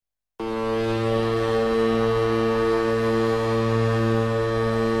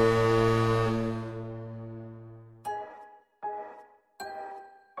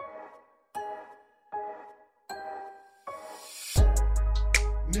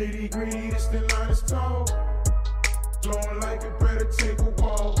Nitty gritty, this the line is tall. Don't like it, better take a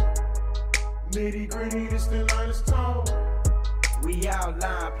walk. Nitty gritty, this the line is tall. We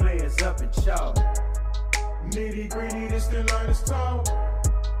outline players up in chalk. Nitty gritty, this the line is tall.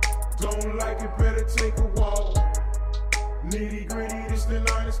 Don't like it, better take a walk. Nitty gritty, this the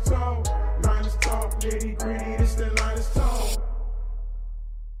line is tall. Line is tall. Nitty gritty, this the line is tall.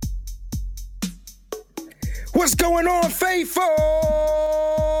 What's going on, faithful?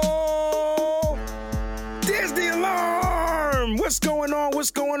 There's the alarm. What's going on?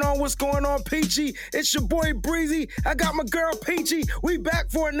 What's going on? What's going on, Peachy? It's your boy Breezy. I got my girl Peachy. We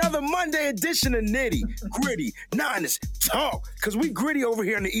back for another Monday edition of Nitty Gritty Niners Talk. Because we gritty over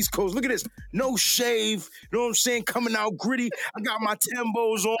here on the East Coast. Look at this. No shave. You know what I'm saying? Coming out gritty. I got my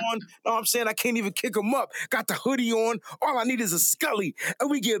Timbos on. You know what I'm saying? I can't even kick them up. Got the hoodie on. All I need is a Scully. And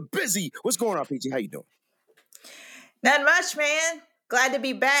we get busy. What's going on, Peachy? How you doing? Not much, man. Glad to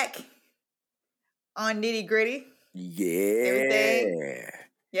be back on Nitty Gritty. Yeah. Everything.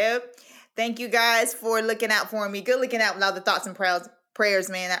 Yep. Thank you guys for looking out for me. Good looking out with all the thoughts and prayers,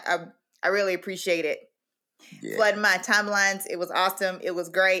 man. I really appreciate it. Yeah. Flooding my timelines. It was awesome. It was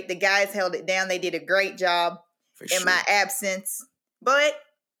great. The guys held it down. They did a great job in my absence. But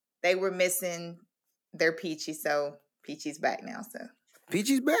they were missing their Peachy, so Peachy's back now. So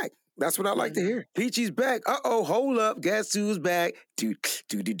Peachy's back. That's what I like to hear. Peachy's back. Uh-oh, hold up. Guess who's back?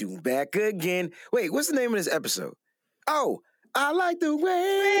 Back again. Wait, what's the name of this episode? Oh, I like the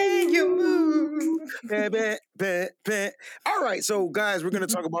way you move. All right, so guys, we're going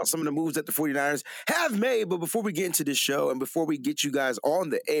to talk about some of the moves that the 49ers have made. But before we get into this show and before we get you guys on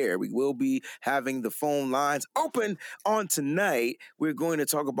the air, we will be having the phone lines open on tonight. We're going to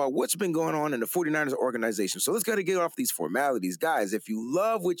talk about what's been going on in the 49ers organization. So let's get off these formalities. Guys, if you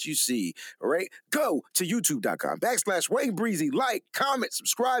love what you see, all right, go to youtube.com/Wayne Breezy. Like, comment,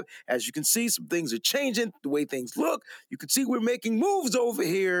 subscribe. As you can see, some things are changing, the way things look. You can see we're making moves over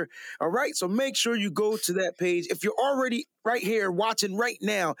here. All right, so make sure you go to that page. If you're already right here watching right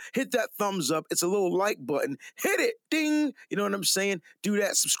now, hit that thumbs up. It's a little like button. Hit it. Ding. You know what I'm saying? Do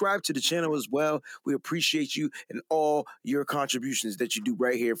that. Subscribe to the channel as well. We appreciate you and all your contributions that you do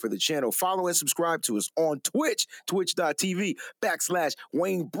right here for the channel. Follow and subscribe to us on Twitch,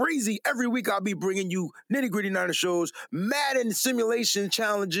 twitch.tv/Wayne Breezy. Every week I'll be bringing you Nitty Gritty Niner shows, Madden simulation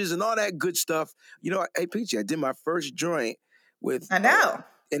challenges, and all that good stuff. You know, hey, Peachy, I did my first joint with... I know.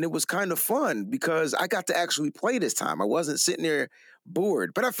 And it was kind of fun because I got to actually play this time. I wasn't sitting there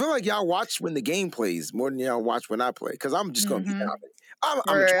bored. But I feel like y'all watch when the game plays more than y'all watch when I play because I'm just going to be dominant. I'm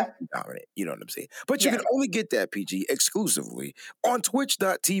trying to be dominant. You know what I'm saying? But you can only get that, PG, exclusively on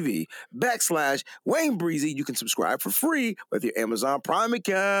twitch.tv/Wayne Breezy. You can subscribe for free with your Amazon Prime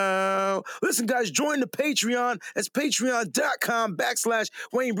account. Listen, guys, join the Patreon. That's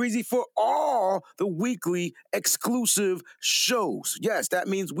patreon.com/Wayne Breezy for all the weekly exclusive shows. Yes, that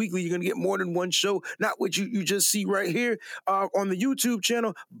means weekly. You're going to get more than one show, not what you just see right here on the YouTube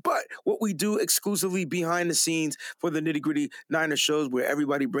channel, but what we do exclusively behind the scenes for the Nitty Gritty Niner shows, where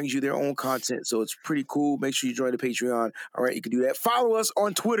everybody brings you their own content. So it's pretty cool. Make sure you join the Patreon. All right, you can do that. Follow us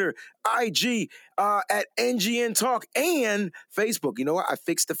on Twitter, IG, at NGN Talk, and Facebook. You know what? I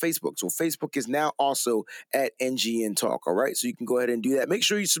fixed the Facebook. So Facebook is now also at NGN Talk. All right, so you can go ahead and do that. Make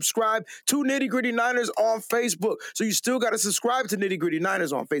sure you subscribe to Nitty Gritty Niners on Facebook. So you still got to subscribe to Nitty Gritty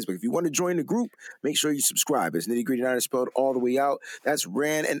Niners on Facebook. If you want to join the group, make sure you subscribe. It's Nitty Gritty Niners spelled all the way out. That's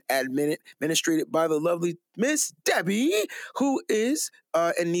ran and administrated by the lovely Miss Debbie, who is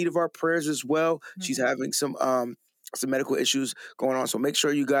in need of our prayers as well. Mm-hmm. She's having some medical issues going on. So make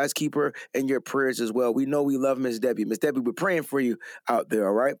sure you guys keep her in your prayers as well. We know we love Miss Debbie. Miss Debbie, we're praying for you out there,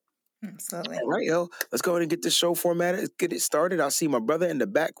 all right? Absolutely. All right, yo. Let's go ahead and get this show formatted. Let's get it started. I see my brother in the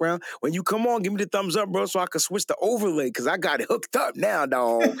background. When you come on, give me the thumbs up, bro, so I can switch the overlay because I got it hooked up now,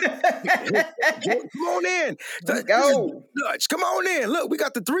 dog. Come on in. Let's go. Dutch, come on in. Look, we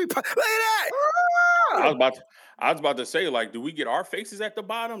got the 3. Look at that. I was about to say, like, do we get our faces at the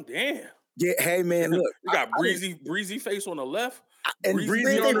bottom? Damn. Yeah, hey man, look. We got breezy face on the left. And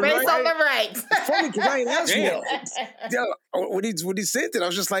breezy on the face right. on the right. It's funny because I ain't asked when he sent it, I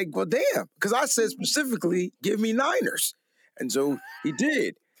was just like, well, damn. Because I said specifically, give me Niners. And so he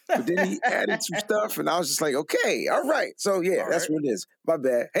did. But then he added some stuff, and I was just like, okay, all right. So, yeah, that's what it is. My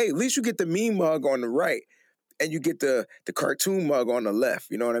bad. Hey, at least you get the meme mug on the right, and you get the cartoon mug on the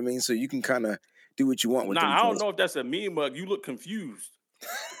left. You know what I mean? So you can kind of do what you want with them. I don't know if that's a meme mug. You look confused.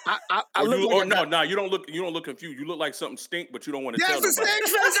 I look you don't look confused. You look like something stink, but you don't want to tell them. That's the same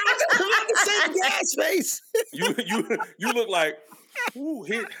face. I the same gas face. You look like Ooh,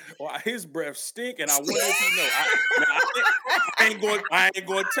 his breath stink, and I wonder if he know. I ain't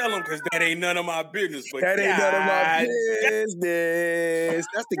going to tell him because that ain't none of my business. But that ain't none of my business.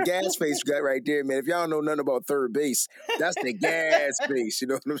 That's the gas face you got right there, man. If y'all don't know nothing about third base, that's the gas face. You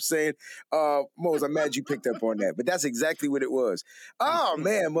know what I'm saying? Mose, I'm mad you picked up on that, but that's exactly what it was. Oh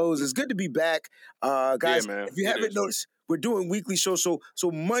man, Mose, it's good to be back, guys. Yeah, man, if you haven't noticed, we're doing weekly shows.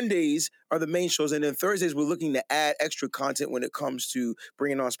 So Mondays are the main shows, and then Thursdays we're looking to add extra content when it comes to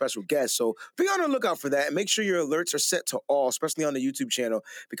bringing on special guests. So be on the lookout for that, and make sure your alerts are set to all, especially on the YouTube channel,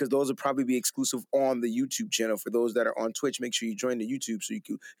 because those will probably be exclusive on the YouTube channel. For those that are on Twitch, make sure you join the YouTube so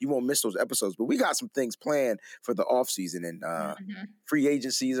you won't miss those episodes. But we got some things planned for the off season, and free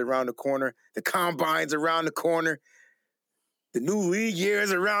agencies around the corner, the combines around the corner. The new league year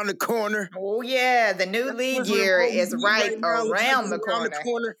is around the corner. Oh, yeah. The new league year is right around the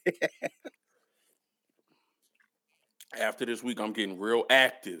corner. After this week, I'm getting real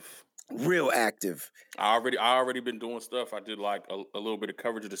active. Real active. I already been doing stuff. I did like a little bit of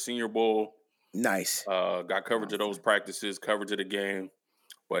coverage of the Senior Bowl. Nice. Got coverage of those practices, coverage of the game.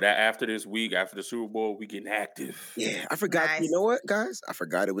 But after this week, after the Super Bowl, we getting active. Yeah, I forgot. Nice. You know what, guys? I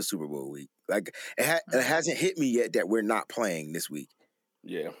forgot it was Super Bowl week. Like, it hasn't hit me yet that we're not playing this week.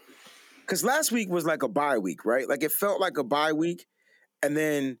 Yeah. Because last week was like a bye week, right? Like, it felt like a bye week, and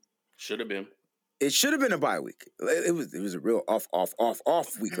then... Should have been. It should have been a bye week. It was a real off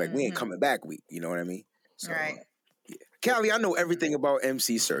week. Like, we ain't coming back week. You know what I mean? So, right. Yeah. Callie, I know everything about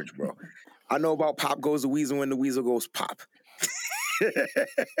MC Surge, bro. I know about Pop Goes the Weasel when the Weasel goes pop.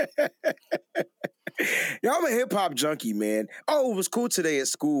 Yo, I'm a hip hop junkie, man. Oh, it was cool today at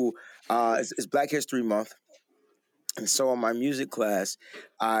school. It's Black History Month, and so in my music class,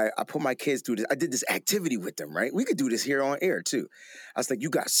 I put my kids through this. I did this activity with them. Right, we could do this here on air too. I was like,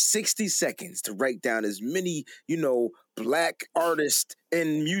 you got 60 seconds to write down as many, Black artists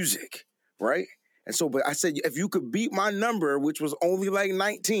in music, right? And so, but I said, if you could beat my number, which was only like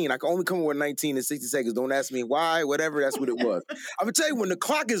 19, I could only come up with 19 in 60 seconds. Don't ask me why, whatever, that's what it was. I'm going to tell you, when the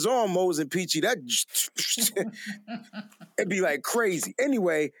clock is on, Mose and Peachy, it'd be like crazy.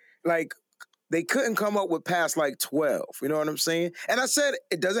 Anyway, like, they couldn't come up with past like 12. You know what I'm saying? And I said,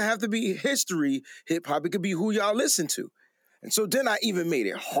 it doesn't have to be history, hip-hop. It could be who y'all listen to. And so then I even made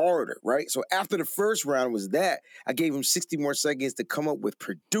it harder, right? So after the first round was that, I gave them 60 more seconds to come up with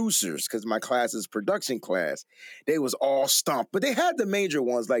producers, because my class is production class. They was all stumped. But they had the major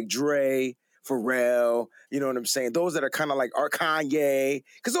ones like Dre, Pharrell, you know what I'm saying? Those that are kind of like Kanye,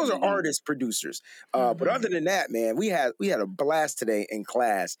 because those are artist producers. But other than that, man, we had a blast today in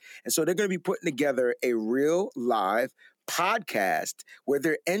class. And so they're going to be putting together a real live podcast where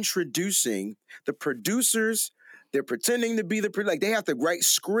they're introducing the producers. They're pretending to be like they have to write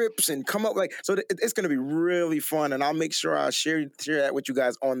scripts and come up so it's going to be really fun. And I'll make sure I share that with you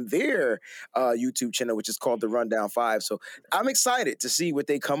guys on their YouTube channel, which is called The Rundown 5. So I'm excited to see what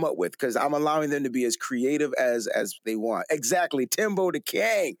they come up with, because I'm allowing them to be as creative as they want. Exactly. Timbo the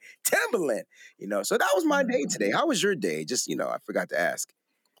King, Timberland, so that was my day today. How was your day? Just, I forgot to ask.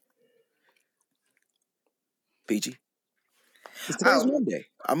 Peachy? Today's Monday.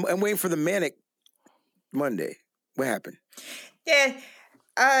 I'm waiting for the manic Monday. What happened? Yeah,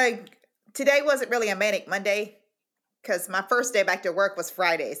 today wasn't really a manic Monday, because my first day back to work was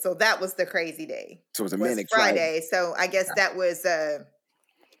Friday, so that was the crazy day. So it was a manic Friday. So I guess that was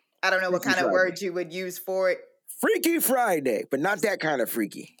I don't know what kind of word you would use for it. Freaky Friday, but not that kind of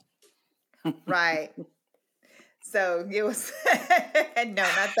freaky. Right. So it was no,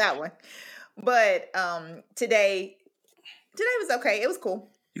 not that one. But today was okay. It was cool.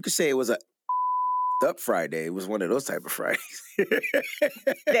 You could say it was a up Friday. It was one of those type of Fridays.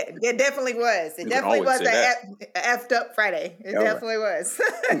 It definitely was. It definitely was an effed up Friday. It definitely was.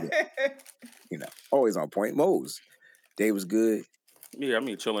 Always on point. Mose, day was good. Yeah, I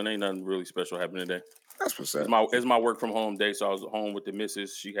mean, chilling. Ain't nothing really special happening today. That's what's up. It's my work from home day, so I was home with the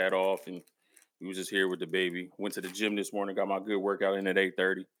missus. She had off, and we was just here with the baby. Went to the gym this morning, got my good workout in at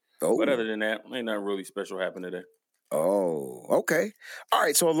 8:30. Oh. But other than that, ain't nothing really special happening today. Oh, okay. All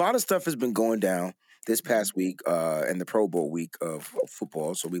right, so a lot of stuff has been going down this past week and the Pro Bowl week of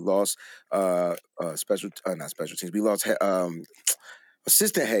football. So we lost not special teams. We lost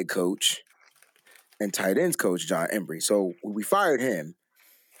assistant head coach and tight ends coach John Embry. So we fired him.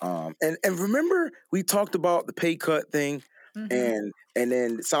 And remember we talked about the pay cut thing and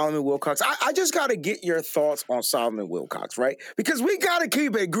then Solomon Wilcox. I just got to get your thoughts on Solomon Wilcox, right? Because we got to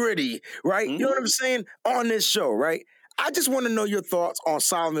keep it gritty, right? You know what I'm saying? On this show, right? I just want to know your thoughts on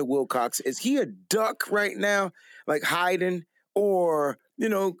Solomon Wilcox. Is he a duck right now, like hiding? Or,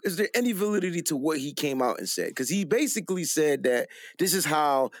 is there any validity to what he came out and said? Because he basically said that this is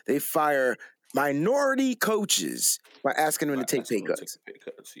how they fire minority coaches by asking them to take pay cuts.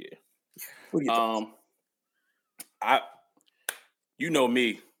 Yeah. What do you think? You know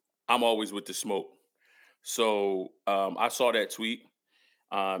me, I'm always with the smoke. So I saw that tweet,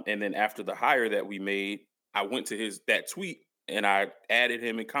 and then after the hire that we made, I went to that tweet and I added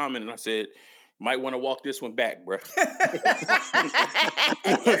him in comment, and I said, "Might want to walk this one back, bro." Just a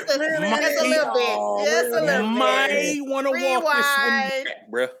little bit. Just a little bit. Might want to walk this one back,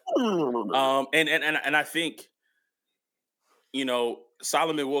 bro. And I think,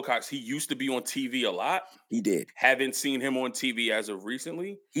 Solomon Wilcox, he used to be on TV a lot. He did. Haven't seen him on TV as of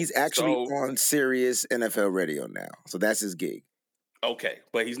recently. He's actually on Sirius NFL Radio now. So that's his gig. Okay.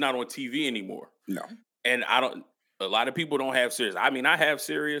 But he's not on TV anymore. No. And a lot of people don't have Sirius. I mean, I have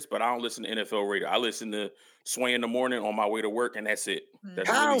Sirius, but I don't listen to NFL Radio. I listen to Sway in the morning on my way to work, and that's it. That's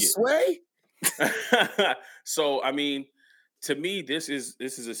Kyle Sway? So, I mean, to me, this is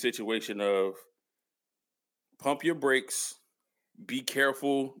a situation of pump your brakes. Be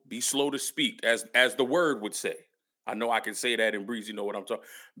careful, be slow to speak, as the word would say. I know I can say that in Breeze, you know what I'm talking.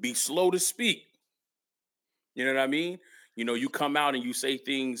 Be slow to speak. You know what I mean? You come out and you say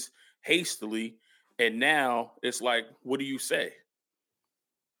things hastily, and now it's like, what do you say?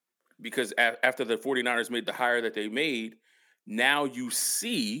 Because after the 49ers made the hire that they made, now you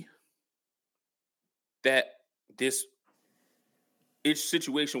see that this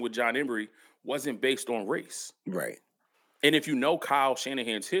situation with John Emery wasn't based on race. Right. And if you know Kyle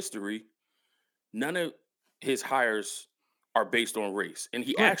Shanahan's history, none of his hires are based on race. And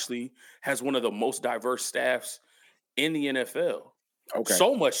he actually has one of the most diverse staffs in the NFL. Okay.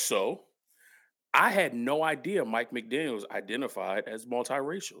 So much so, I had no idea Mike McDaniels identified as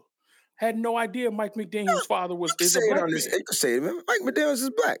multiracial. Had no idea Mike McDaniels' father was a black man. You can say it, man. Mike McDaniels is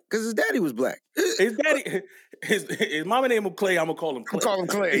black because his daddy was black. His daddy, his mama named him Clay. I'm gonna call him Clay. Call him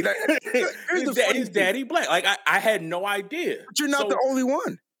Clay. His daddy black. Like I had no idea. But you're not the only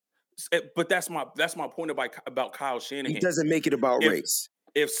one. But that's my point about Kyle Shanahan. He doesn't make it about race.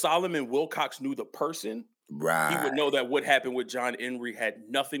 If Solomon Wilcox knew the person, right, he would know that what happened with John Emery had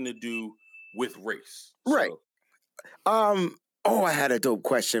nothing to do with race. Right. I had a dope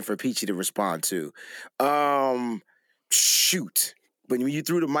question for Peachy to respond to. Shoot. But when you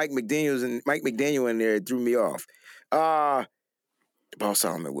threw the Mike McDaniel in there, it threw me off. About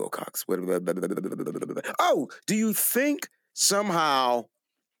Solomon Wilcox. Oh, do you think somehow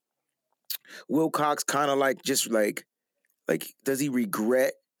Wilcox kind of just does he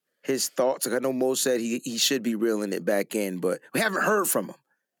regret his thoughts? Like I know Mo said he should be reeling it back in, but we haven't heard from him.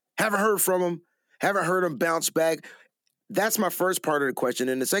 Haven't heard him bounce back. That's my first part of the question.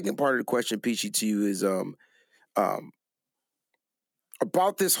 And the second part of the question, Peachy, to you is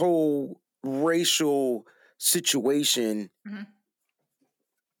about this whole racial situation. Mm-hmm.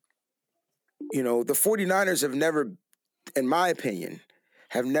 The 49ers have never, in my opinion,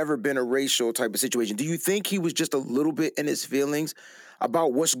 been a racial type of situation. Do you think he was just a little bit in his feelings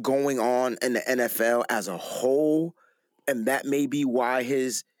about what's going on in the NFL as a whole? And that may be why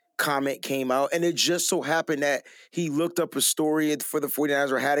his comment came out, and it just so happened that he looked up a story for the 49ers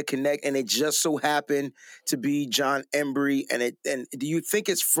or had a connect, and it just so happened to be John Emery. And do you think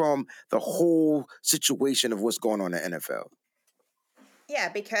it's from the whole situation of what's going on in the NFL? Yeah,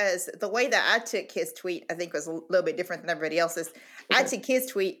 because the way that I took his tweet, I think was a little bit different than everybody else's. I took his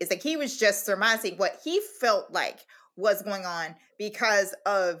tweet is like he was just surmising what he felt like was going on because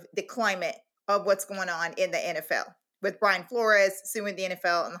of the climate of what's going on in the NFL. With Brian Flores suing the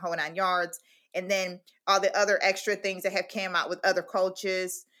NFL and the whole 9 yards, and then all the other extra things that have come out with other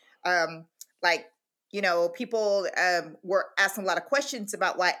coaches. People were asking a lot of questions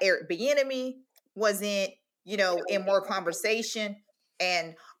about why Eric Bieniemy wasn't, in more conversation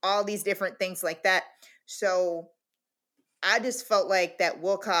and all these different things like that. So I just felt like that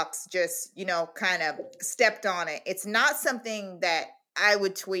Wilcox just, kind of stepped on it. It's not something that I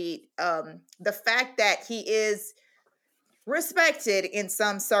would tweet. The fact that he is respected in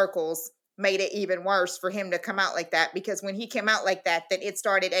some circles made it even worse for him to come out like that, because when he came out like that, then it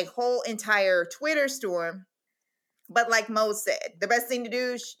started a whole entire Twitter storm. But like Mo said, the best thing to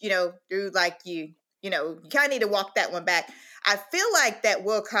do is, do like you kind of need to walk that one back. I feel like that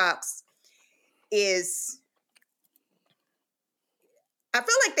Wilcox I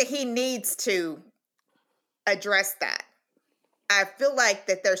feel like that he needs to address that. I feel like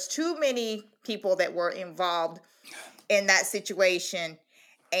that there's too many people that were involved in that situation.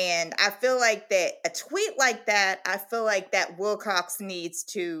 And I feel like that a tweet like that, I feel like that Wilcox needs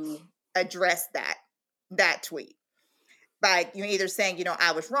to address that tweet. by either saying,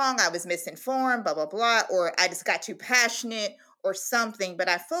 I was wrong, I was misinformed, blah, blah, blah, or I just got too passionate or something. But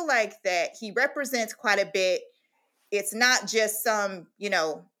I feel like that he represents quite a bit. It's not just some,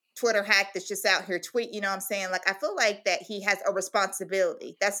 Twitter hack that's just out here tweet, you know what I'm saying? Like, I feel like that he has a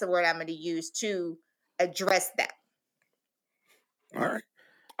responsibility. That's the word I'm going to use to address that. All right.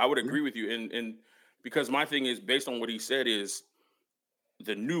 I would agree with you. And because my thing is, based on what he said, is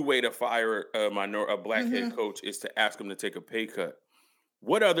the new way to fire a black head coach is to ask him to take a pay cut.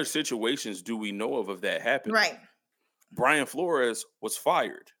 What other situations do we know of that happening? Right. Brian Flores was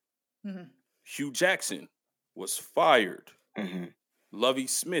fired. Mm-hmm. Hugh Jackson was fired. Mm-hmm. Lovie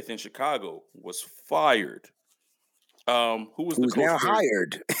Smith in Chicago was fired. Who was the coach now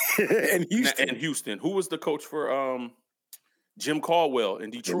hired in Houston? In Houston. Who was the coach for Jim Caldwell in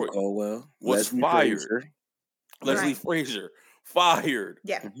Detroit? Jim Caldwell was Leslie fired. Frazier. Leslie Frazier fired.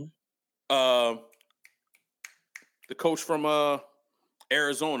 Yeah. Mm-hmm. The coach from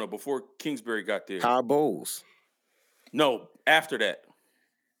Arizona before Kingsbury got there. Todd Bowles. No, after that.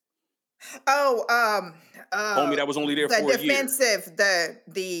 Oh, homie, that was only there for a year.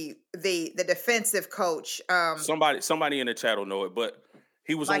 The defensive coach. Somebody in the chat will know it, but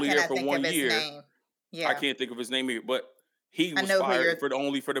he was only there for 1 year. Yeah, I can't think of his name either, but he was fired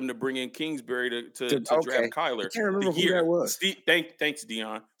only for them to bring in Kingsbury to draft Kyler. I can't remember who that was. Thanks,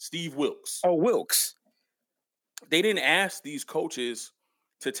 Dion. Steve Wilkes. Oh, Wilkes. They didn't ask these coaches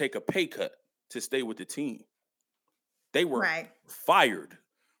to take a pay cut to stay with the team. They were fired,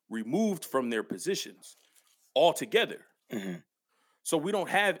 removed from their positions altogether. Mm-hmm. So we don't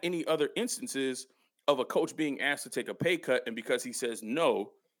have any other instances of a coach being asked to take a pay cut, and because he says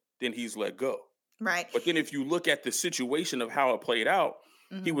no, then he's let go. Right. But then if you look at the situation of how it played out,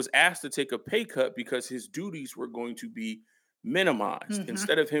 he was asked to take a pay cut because his duties were going to be minimized. Mm-hmm.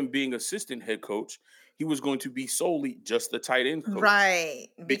 Instead of him being assistant head coach, he was going to be solely just the tight end coach. Right.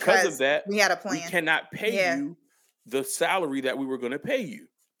 Because of that, we had a plan. We cannot pay you the salary that we were going to pay you.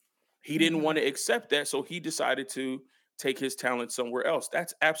 He didn't want to accept that, so he decided to take his talent somewhere else.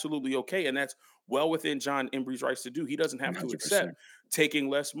 That's absolutely okay, and that's well within John Embry's rights to do. He doesn't have 100%. To accept taking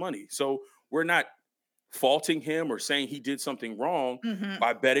less money. So we're not faulting him or saying he did something wrong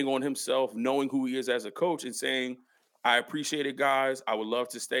by betting on himself, knowing who he is as a coach, and saying, I appreciate it, guys. I would love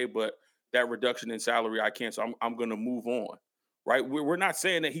to stay, but that reduction in salary, I can't, so I'm going to move on, right? We're not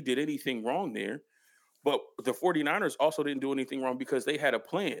saying that he did anything wrong there, but the 49ers also didn't do anything wrong because they had a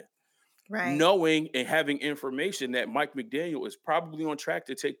plan. Right. Knowing and having information that Mike McDaniel is probably on track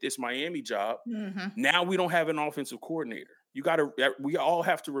to take this Miami job. Now we don't have an offensive coordinator. We all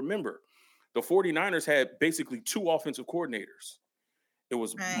have to remember the 49ers had basically two offensive coordinators. It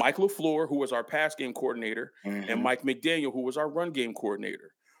was Mike LaFleur, who was our pass game coordinator, and Mike McDaniel, who was our run game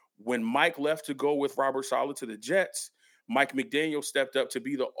coordinator. When Mike left to go with Robert Saleh to the Jets, Mike McDaniel stepped up to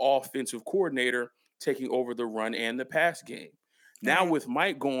be the offensive coordinator, taking over the run and the pass game. Now with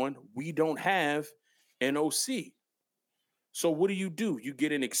Mike gone, we don't have an OC. So what do? You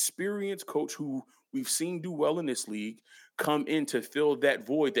get an experienced coach who we've seen do well in this league come in to fill that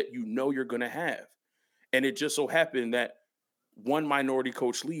void that you're going to have. And it just so happened that one minority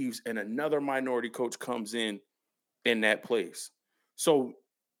coach leaves and another minority coach comes in that place. So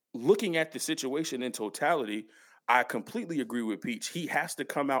looking at the situation in totality, I completely agree with Peach. He has to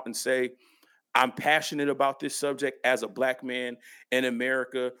come out and say, I'm passionate about this subject as a black man in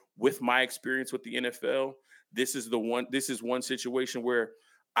America with my experience with the NFL. This is one situation where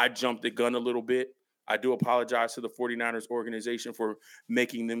I jumped the gun a little bit. I do apologize to the 49ers organization for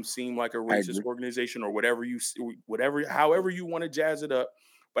making them seem like a racist organization or however you want to jazz it up.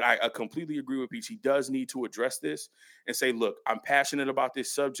 But I completely agree with Peach. He does need to address this and say, look, I'm passionate about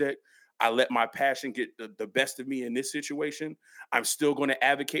this subject. I let my passion get the best of me in this situation. I'm still going to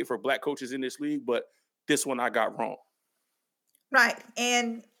advocate for black coaches in this league, but this one I got wrong. Right.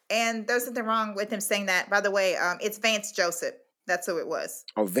 And there's nothing wrong with him saying that. By the way, it's Vance Joseph. That's who it was.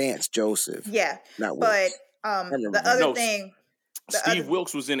 Oh, Vance Joseph. Yeah. Not Wilkes. But Steve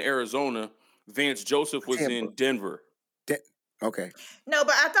Wilkes was in Arizona. Vance Joseph was in Denver. Okay. No,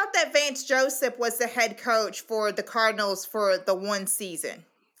 but I thought that Vance Joseph was the head coach for the Cardinals for the one season.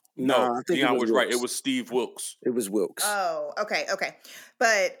 No, I think Dion was right. It was Steve Wilkes. It was Wilkes. Oh, okay.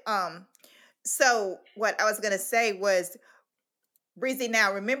 But so what I was gonna say was, Breezy,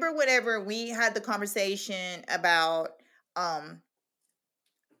 now remember whenever we had the conversation about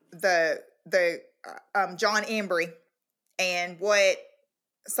the John Embry and what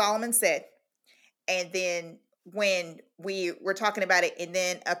Solomon said, and then when we were talking about it, and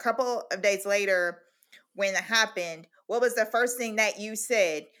then a couple of days later when it happened, what was the first thing that you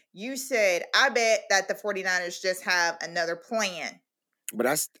said? You said, I bet that the 49ers just have another plan. But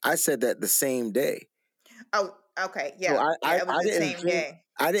I said that the same day. Oh, okay. Yeah. So it was the same day.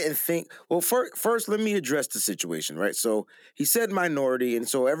 I didn't think. Well, first, let me address the situation, right? So he said minority, and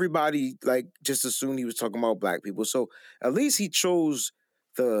so everybody like just assumed he was talking about black people. So at least he chose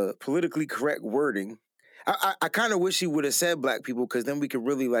the politically correct wording. I kind of wish he would have said black people because then we could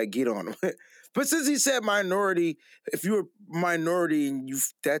really like get on him. But since he said minority, if you're a minority and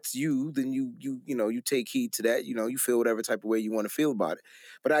that's you, then you take heed to that. You feel whatever type of way you want to feel about it.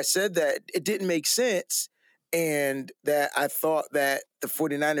 But I said that it didn't make sense. And that I thought that the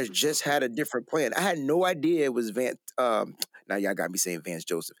 49ers just had a different plan. I had no idea it was now y'all got me saying Vance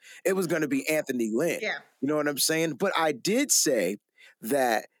Joseph. It was going to be Anthony Lynn. Yeah. You know what I'm saying? But I did say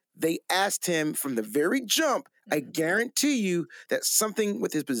that they asked him from the very jump, I guarantee you that something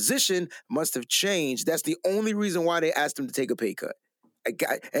with his position must have changed. That's the only reason why they asked him to take a pay cut.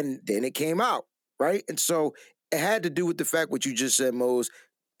 And then it came out, right? And so it had to do with the fact what you just said, Mose.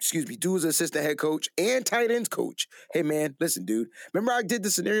 Dude was assistant head coach and tight ends coach. Hey, man, listen, dude. Remember I did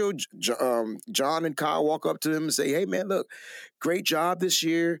the scenario, John and Kyle walk up to him and say, hey, man, look, great job this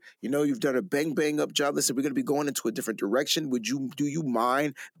year. You've done a bang up job. Listen, we're going to be going into a different direction. Do you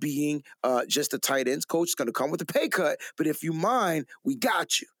mind being just a tight ends coach? It's going to come with a pay cut. But if you mind, we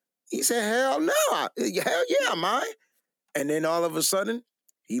got you. He said, hell no. Hell yeah, I mind. And then all of a sudden,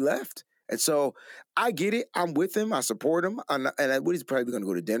 he left. And so I get it. I'm with him. I support him. And what he's probably going to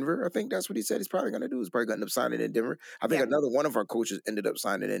go to Denver. I think that's what he said he's probably going to do. He's probably going to end up signing in Denver. I think another one of our coaches ended up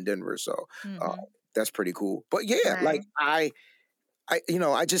signing in Denver. So that's pretty cool. But yeah, right. Like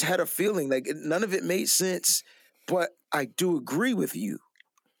I just had a feeling like none of it made sense. But I do agree with you.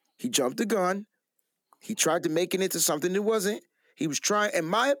 He jumped the gun. He tried to make it into something it wasn't. He was trying, in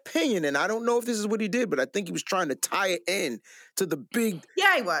my opinion, and I don't know if this is what he did, but I think he was trying to tie it in to the big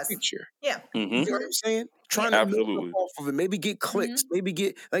he was. picture. Yeah. Mm-hmm. You know what I'm saying? Trying to make it off of it, maybe get clicks, maybe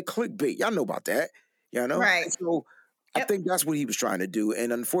get like clickbait. Y'all know about that. Right. And so I think that's what he was trying to do.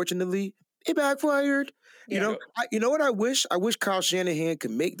 And unfortunately, it backfired. Yeah. You know what I wish? I wish Kyle Shanahan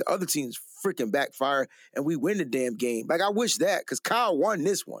could make the other teams freaking backfire and we win the damn game. Like, I wish that, because Kyle won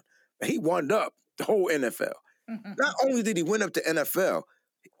this one. He won up the whole NFL. Not only did he win up the NFL,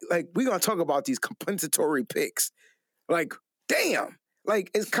 like, we're going to talk about these compensatory picks. Like, damn.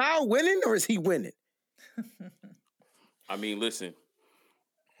 Like, is Kyle winning or is he winning? I mean, listen,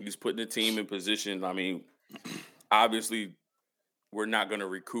 he's putting the team in position. I mean, obviously, we're not going to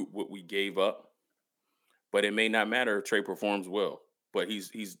recoup what we gave up, but it may not matter if Trey performs well. But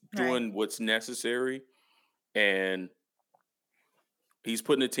he's doing what's necessary, and he's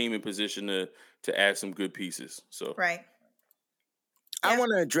putting the team in position to add some good pieces. So I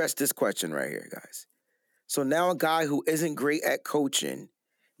want to address this question right here, guys. So now a guy who isn't great at coaching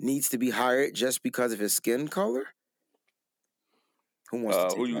needs to be hired just because of his skin color? Who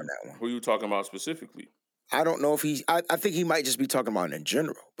wants to take on that one? Who are you talking about specifically? I don't know if I think he might just be talking about it in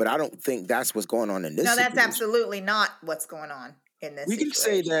general, but I don't think that's what's going on in this situation. That's absolutely not what's going on in this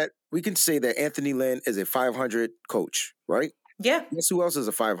situation. We can say that Anthony Lynn is a 500 coach, right? Yeah. Guess who else is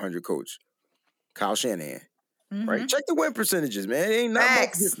a 500 coach? Kyle Shanahan, right? Check the win percentages, man. It ain't nothing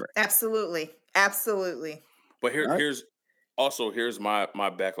much different. Absolutely. But here's my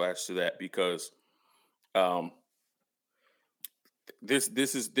backlash to that, because this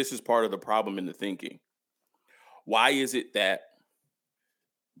is part of the problem in the thinking. Why is it that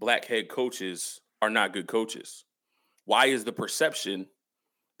black head coaches are not good coaches? Why is the perception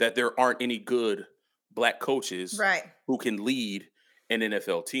that there aren't any good black coaches who can lead an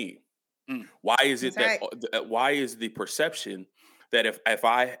NFL team? Why is it why is the perception that if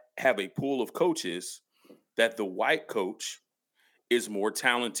I have a pool of coaches, that the white coach is more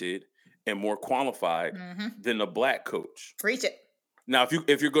talented and more qualified than the black coach? Preach it. Now,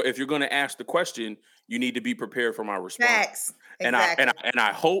 if you're going to ask the question, you need to be prepared for my response. Facts. Exactly. And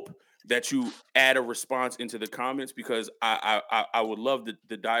I hope that you add a response into the comments, because I would love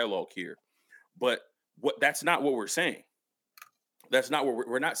the dialogue here. But that's not what we're saying. That's not what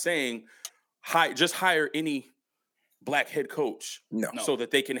we're not saying. Just hire any black head coach so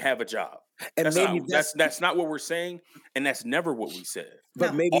that they can have a job. And that's not what we're saying, and that's never what we said.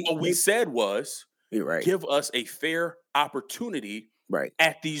 But all we said was, you're right, give us a fair opportunity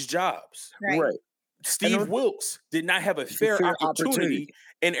at these jobs. Right. Steve Wilkes did not have a fair opportunity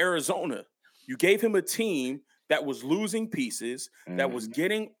in Arizona. You gave him a team that was losing pieces, that was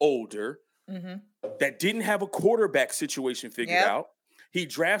getting older, that didn't have a quarterback situation figured out. He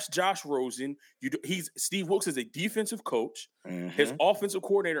drafts Josh Rosen. Steve Wilkes is a defensive coach. Mm-hmm. His offensive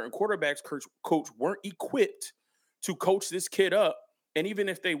coordinator and quarterbacks coach weren't equipped to coach this kid up. And even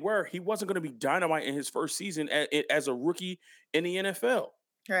if they were, he wasn't going to be dynamite in his first season as a rookie in the NFL.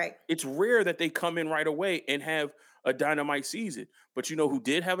 Right. It's rare that they come in right away and have a dynamite season. But you know who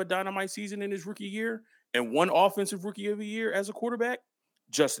did have a dynamite season in his rookie year and won offensive rookie of the year as a quarterback?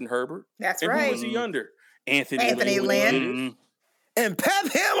 Justin Herbert. That's and right. Who was he under? Anthony Lynn. Mm-hmm. And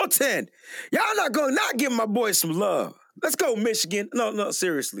Pep Hamilton. Y'all not going to not give my boy some love. Let's go, Michigan. No,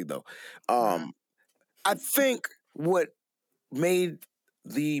 seriously, though. I think what made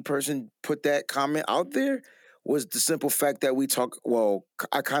the person put that comment out there was the simple fact that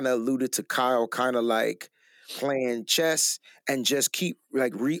I kind of alluded to Kyle kind of like playing chess and just keep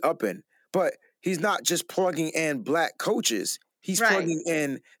like re-upping. But he's not just plugging in black coaches. He's plugging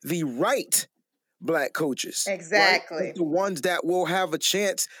in the right black coaches. Exactly. Right? The ones that will have a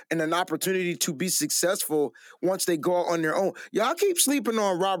chance and an opportunity to be successful once they go out on their own. Y'all keep sleeping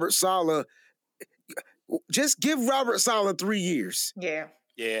on Robert Saleh. Just give Robert Saleh 3 years. Yeah.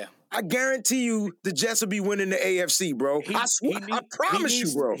 Yeah. I guarantee you the Jets will be winning the AFC, bro. I promise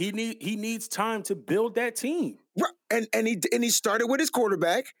you, bro. He needs time to build that team. Right. And he started with his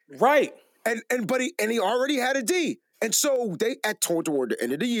quarterback. Right. And he already had a D. And so they toward the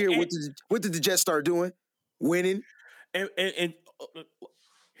end of the year, what did the Jets start doing? Winning. And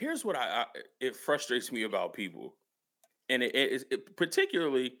here's what it frustrates me about people, and it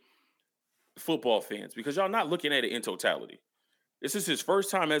particularly football fans, because y'all not looking at it in totality. This is his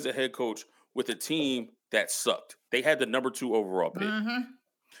first time as a head coach with a team that sucked. They had the number 2 overall pick. Mm-hmm.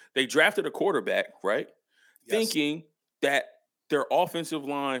 They drafted a quarterback, right? Yes. Thinking that their offensive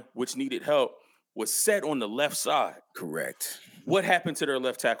line, which needed help, was set on the left side. Correct. What happened to their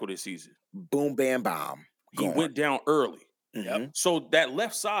left tackle this season? Boom, bam, bomb. He went down early. Mm-hmm. Yep. So that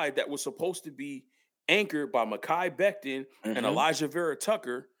left side that was supposed to be anchored by Mekhi Becton and Elijah Vera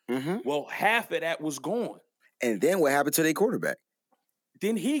Tucker, well, half of that was gone. And then what happened to their quarterback?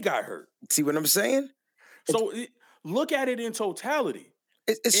 Then he got hurt. See what I'm saying? So look at it in totality.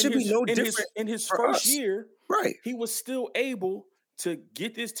 It should be no different. In his first year, right? He was still able to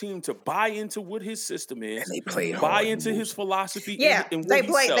get this team to buy into what his system is. And they played buy hard. into his philosophy. Yeah, and they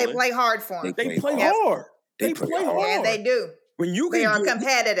play hard for him. They play hard. They play hard. Yeah, they do. They are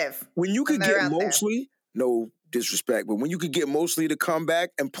competitive. When you could get Mosley, no disrespect, but when you could get Mosley to come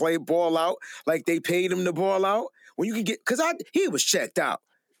back and play ball out like they paid him to ball out, when you can get, because he was checked out.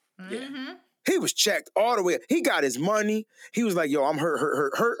 Mm-hmm. He was checked all the way. He got his money. He was like, yo, I'm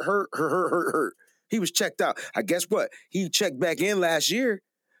hurt. He was checked out. I guess what? He checked back in last year.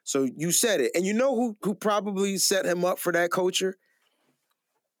 So you said it. And you know who probably set him up for that culture?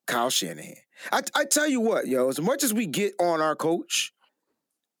 Kyle Shanahan. I tell you what, yo, as much as we get on our coach,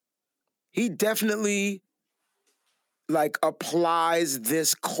 he definitely like applies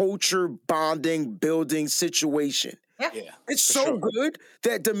this culture bonding, building situation. Yeah. It's so good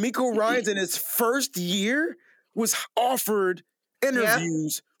that DeMeco Ryans in his first year was offered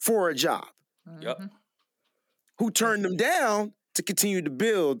interviews for a job. Yep. Who turned them down to continue to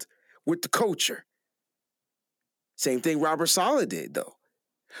build with the culture. Same thing Robert Saleh did, though.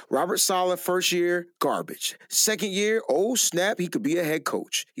 Robert Saleh, first year, garbage. Second year, oh, snap, he could be a head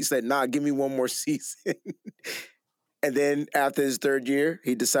coach. He said, nah, give me one more season. And then after his third year,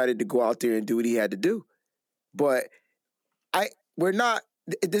 he decided to go out there and do what he had to do. But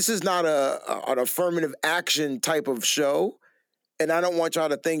this is not an affirmative action type of show. And I don't want y'all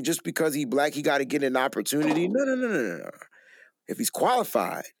to think just because he's black, he got to get an opportunity. No. If he's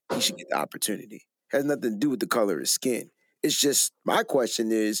qualified, he should get the opportunity. It has nothing to do with the color of his skin. It's just, my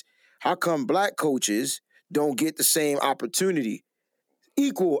question is, how come black coaches don't get the same opportunity,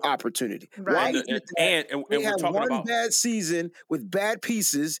 equal opportunity? Right. Why and they we're have talking one about bad season with bad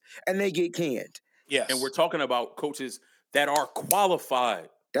pieces and they get canned? Yes. and we're talking about coaches that are qualified.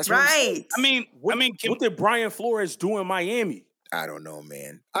 That's what I'm saying. Right. What did Brian Flores do in Miami? I don't know,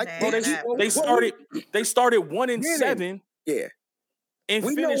 man. They started 1-7. Yeah. And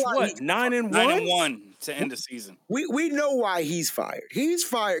We know finished why what? 9-1? 9-1 to end the season. We know why he's fired. He's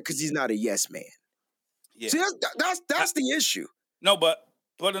fired because he's not a yes man. Yeah. See, that's the issue. No, but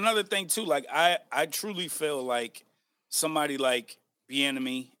another thing too, like I truly feel like somebody like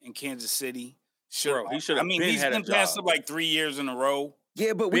Bieniemy in Kansas City should. He should have. He's been passed up like 3 years in a row.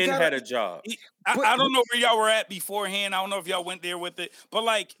 Yeah, but we had a job. I don't know where y'all were at beforehand. I don't know if y'all went there with it, but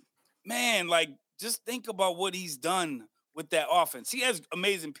like, man, like just think about what he's done with that offense. He has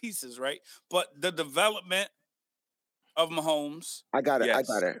amazing pieces, right? But the development of Mahomes. I gotta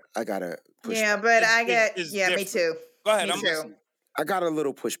push Yeah, but me me too. Go ahead. Me I'm too. listening. I got a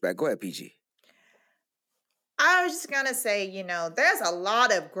little pushback. Go ahead, PG. I was just gonna say, there's a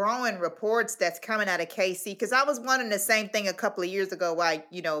lot of growing reports that's coming out of KC because I was wondering the same thing a couple of years ago why,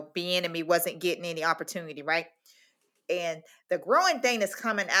 Bieniemy wasn't getting any opportunity, right? And the growing thing that's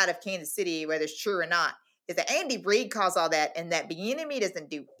coming out of Kansas City, whether it's true or not, is that Andy Reid caused all that and that Bieniemy doesn't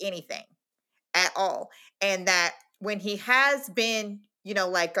do anything at all. And that when he has been,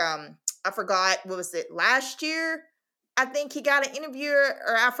 I forgot, what was it, last year? I think he got an interview,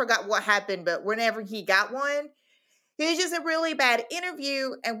 or I forgot what happened, but whenever he got one, it was just a really bad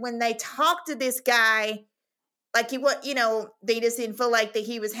interview. And when they talked to this guy, like they just didn't feel like that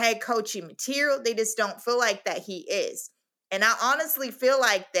he was head coaching material. They just don't feel like that he is. And I honestly feel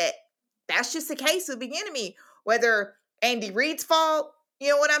like that's just the case with Bieniemy. Whether Andy Reid's fault, you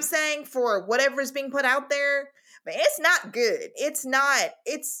know what I'm saying, for whatever is being put out there, but it's not good. It's not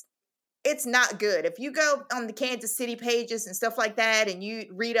good. If you go on the Kansas City pages and stuff like that, and you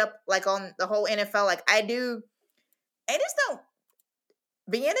read up like on the whole NFL, like I do, and it's no.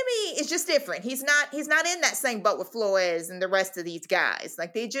 Bieniemy is just different. He's not in that same boat with Flores and the rest of these guys.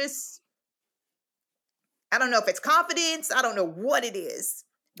 Like they just, I don't know if it's confidence. I don't know what it is,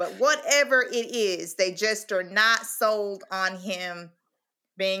 but whatever it is, they just are not sold on him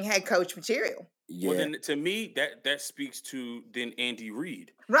being head coach material. Yeah. Well, then to me, that speaks to then Andy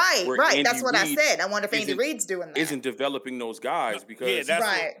Reid. Right. Andy That's what Reid I said. I wonder if Andy Reid's doing that. Isn't developing those guys because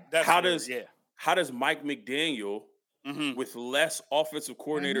how does Mike McDaniel with less offensive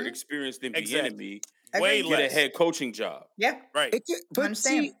coordinator experience than Bieniemy way get a head coaching job? Yeah, right. But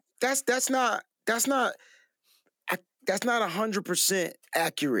see, that's not 100%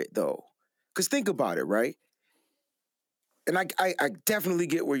 accurate though. Because think about it, right? And I definitely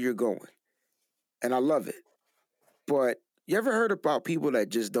get where you're going, and I love it. But you ever heard about people that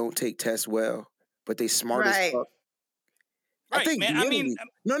just don't take tests well, but they smart as fuck? Right, I think man.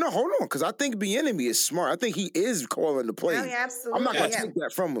 No, hold on, because I think Bieniemy is smart. I think he is calling the plays. Oh, yeah, absolutely. I'm not going to take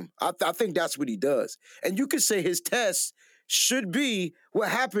that from him. I think that's what he does. And you could say his tests should be what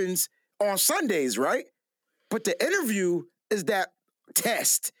happens on Sundays, right? But the interview is that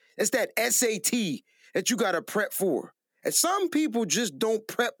test. It's that SAT that you got to prep for. And some people just don't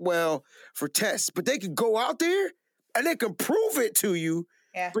prep well for tests, but they can go out there and they can prove it to you,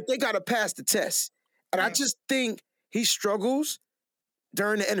 but they got to pass the test. And I just think he struggles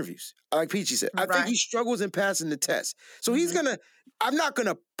during the interviews. Like Peachy said, I think he struggles in passing the test. So he's I'm not going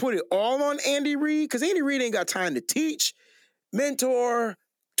to put it all on Andy Reid because Andy Reid ain't got time to teach, mentor,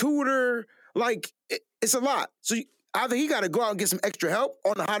 tutor. Like, it's a lot. So either he got to go out and get some extra help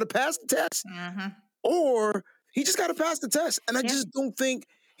on how to pass the test, or he just got to pass the test. And I just don't think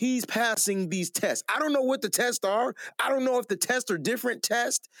he's passing these tests. I don't know what the tests are. I don't know if the tests are different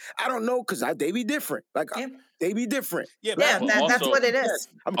tests. I don't know because they be different. They be different. Yeah, that's what it is.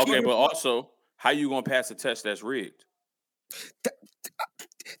 Okay, but also, how you going to pass a test that's rigged?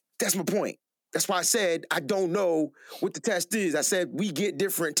 That's my point. That's why I said I don't know what the test is. I said we get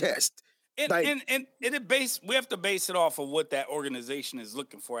different tests. We have to base it off of what that organization is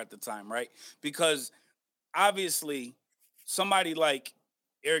looking for at the time, right? Because obviously, somebody like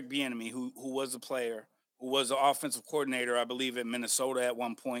Eric Bieniemy, who was a player, who was an offensive coordinator, I believe, at Minnesota at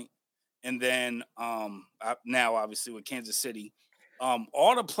one point, and then now obviously with Kansas City,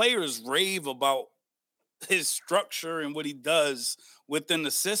 all the players rave about his structure and what he does within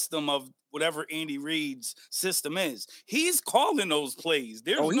the system of whatever Andy Reid's system is. He's calling those plays.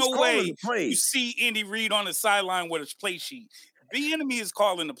 There's no way you see Andy Reid on the sideline with his play sheet. Bieniemy is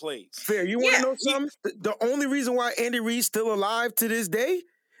calling the plays. Fair. You want to know something? The only reason why Andy Reid's still alive to this day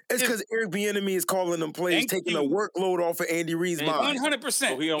is because Eric Bieniemy is calling them plays, taking the workload off of Andy Reid's mind. 100%.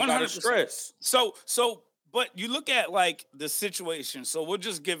 So he don't got to stress. But you look at like the situation. So we'll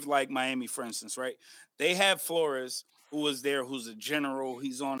just give like Miami, for instance, right? They have Flores, who was there, who's a general.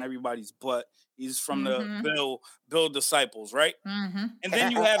 He's on everybody's butt. He's from the Bill disciples, right? And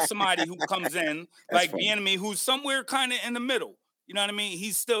then you have somebody who comes in like Bieniemy, who's somewhere kind of in the middle. You know what I mean?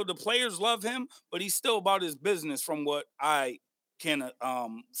 He's still, the players love him, but he's still about his business from what I can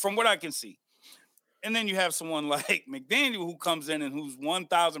see. And then you have someone like McDaniel who comes in and who's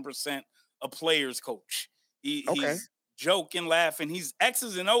 1,000% a player's coach. He's joking, laughing. He's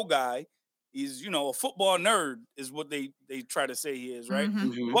X's and O guy. He's, a football nerd is what they try to say he is, right?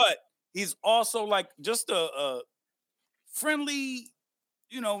 But he's also like just a friendly,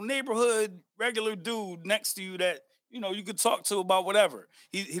 neighborhood regular dude next to you that, you could talk to about whatever.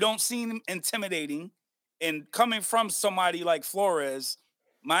 He don't seem intimidating. And coming from somebody like Flores,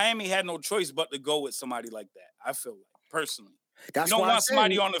 Miami had no choice but to go with somebody like that, I feel like, personally. That's You don't why I want said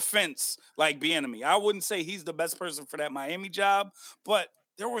somebody on the fence like Bieniemy. I wouldn't say he's the best person for that Miami job, but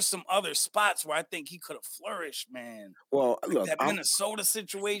there were some other spots where I think he could have flourished, man. Well, Like look, that Minnesota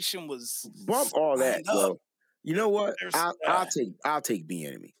situation was bump all that, lined up. bro. You know what? There's- I'll take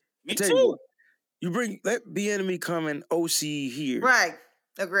Bieniemy. Me tell too. you what, let Bieniemy come and OC here, Right.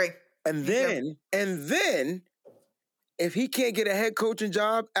 Agree. and then if he can't get a head coaching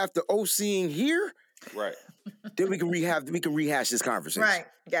job after OCing here, Right. then we can rehash this conversation. Right.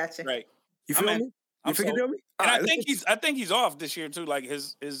 Gotcha. Right. You feel me? You feel me? And All I right, think he's off this year too. Like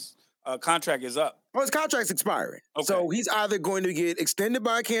his contract is up. well, his contract's expiring. Okay. So he's either going to get extended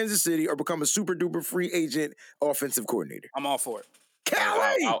by Kansas City or become a super duper free agent offensive coordinator. I'm all for it.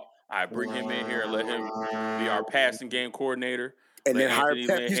 Cali! I bring him in here and let him be our passing game coordinator. And let then hire Anthony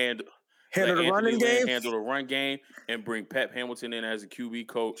Pep. Lynn handle the running game. handle the run game, and bring Pep Hamilton in as a QB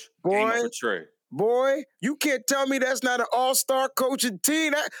coach. Boy. Game for Trey. Boy, you can't tell me that's not an all-star coaching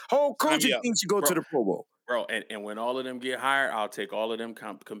team. That whole coaching team should go to the Pro Bowl. Bro, and when all of them get hired, I'll take all of them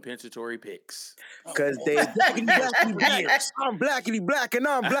compensatory picks. Because they blackity black. I'm blackity black and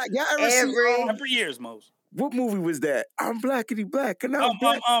I'm black. Y'all ever see Every years, Mose. what movie was that? I'm blackity black and I'm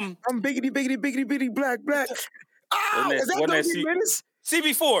black. I'm biggity biggity biggity bitty black. Ah, is that gonna be Menace?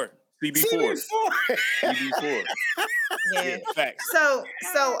 CB4. CB4. Yeah. Facts. So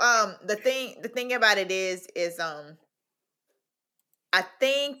the thing about it is I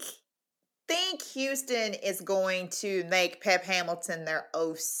think Houston is going to make Pep Hamilton their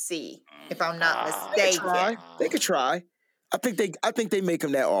OC, if I'm not mistaken. They could try. I think they make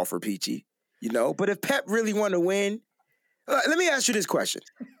him that offer, Peachy. You know, but if Pep really want to win, let me ask you this question: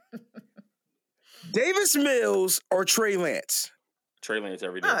 Davis Mills or Trey Lance? Trey Lance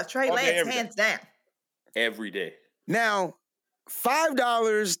every day. Oh, Trey Lance, hands down. Every day. Now,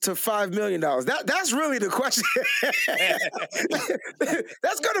 $5 to $5 million. That's really the question.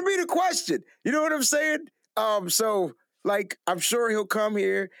 That's gonna be the question. You know what I'm saying? So like I'm sure he'll come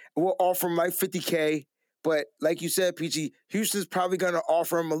here. We'll offer him like $50K. But like you said, PG, Houston's probably gonna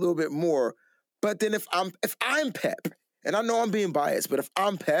offer him a little bit more. But then if I'm Pep, and I know I'm being biased, but if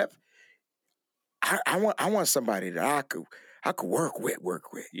I'm Pep, I want somebody that I could work with.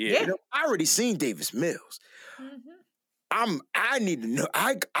 Yeah. You know, I already seen Davis Mills. Mm-hmm. I need to know.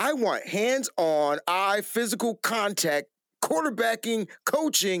 I want hands-on, physical contact, quarterbacking,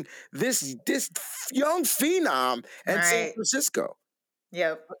 coaching this young phenom at San Francisco.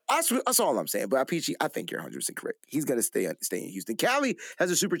 Yep. That's all I'm saying. But Peachy, I think you're 100% correct. He's gonna stay in Houston. Cali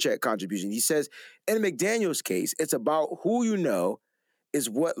has a super chat contribution. He says, in McDaniel's case, it's about who you know is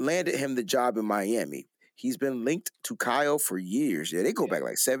what landed him the job in Miami. He's been linked to Kyle for years. Yeah, they go back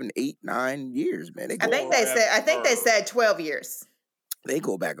like 7, 8, 9 years, man. I think they said 12 years. They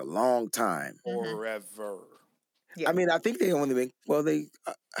go back a long time. Forever. Yeah. I mean, I think they only been,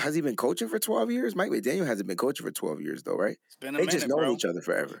 has he been coaching for 12 years? Mike McDaniel hasn't been coaching for 12 years though, right? It's been a they minute, just known bro. each other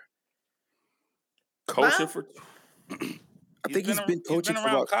forever. Coaching for I think he's been coaching for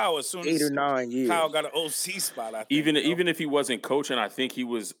around about Kyle as soon 8 as or 9 years. Kyle got an OC spot. I think, even if he wasn't coaching, I think he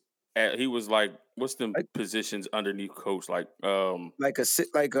was like, what's the positions underneath coach? Like I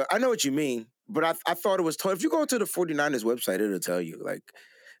know what you mean, but I thought it was told. If you go to the 49ers website, it'll tell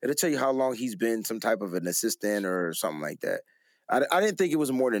you how long he's been some type of an assistant or something like that. I didn't think it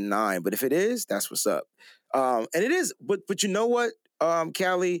was more than 9, but if it is, that's what's up. And it is, but you know what,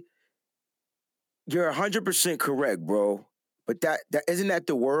 Callie, you're 100% correct, bro. But that isn't that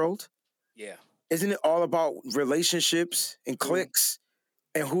the world? Yeah. Isn't it all about relationships and cliques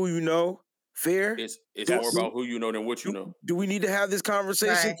and who you know? Fair? It's more about who you know than what you know. Do we need to have this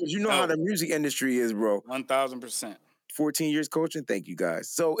conversation? Because you know how the music industry is, bro. 1,000%. 14 years coaching. Thank you, guys.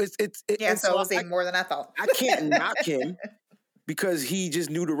 So so it was even more than I thought. I can't knock him because he just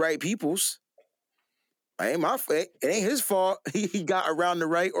knew the right peoples. It ain't my fault. It ain't his fault. He got around the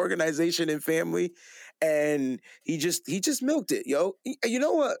right organization and family, and he just milked it, yo. You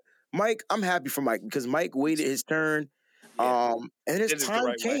know what, Mike? I'm happy for Mike because Mike waited his turn, and his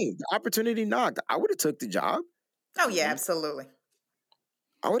time came. The opportunity knocked. I would have took the job. Oh yeah, absolutely.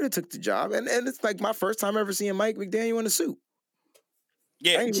 I would have took the job, and it's like my first time ever seeing Mike McDaniel in a suit.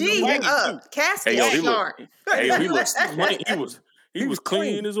 Yeah, Casket He was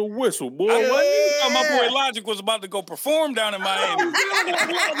clean as a whistle, boy. I thought my boy Logic was about to go perform down in Miami.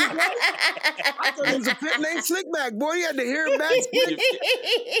 I thought it was a pit named Slickback, boy. You had to hear him back.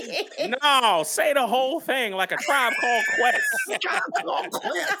 No, say the whole thing like a Tribe Called Quest.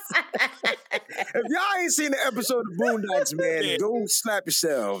 If y'all ain't seen the episode of Boondocks, man, go slap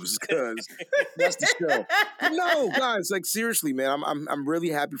yourselves because that's the show. But no, guys, like seriously, man, I'm really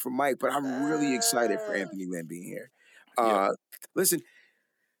happy for Mike, but I'm really excited for Anthony Lynn being here. Listen,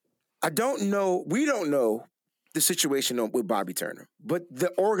 I don't know. We don't know the situation with Bobby Turner, but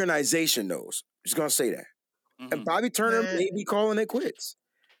the organization knows. Just gonna say that. And Bobby Turner may be calling it quits.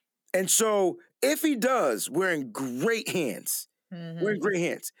 And so if he does, we're in great hands. We're in great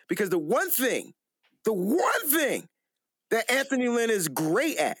hands. Because the one thing that Anthony Lynn is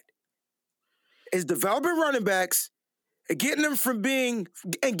great at is developing running backs and getting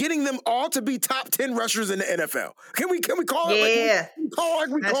them all to be top 10 rushers in the NFL. Can we call it? Yeah.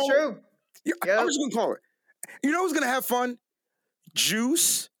 That's true. Yeah, I'm just gonna call it. You know who's gonna have fun?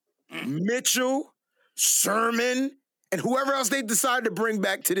 Juice, Mitchell, Sermon, and whoever else they decide to bring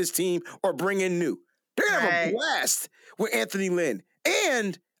back to this team or bring in new. They're gonna have a blast with Anthony Lynn.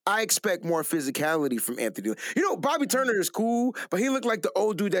 And I expect more physicality from Anthony Lynn. You know, Bobby Turner is cool, but he looked like the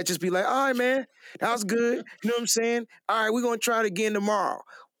old dude that just be like, all right, man, that was good. You know what I'm saying? All right, we're gonna try it again tomorrow.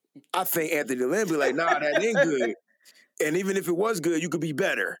 I think Anthony Lynn be like, nah, that ain't good. And even if it was good, you could be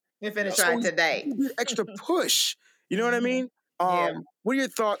better. You finish right today. Extra push. You know what I mean? What are your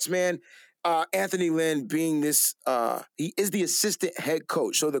thoughts, man? Anthony Lynn being this, he is the assistant head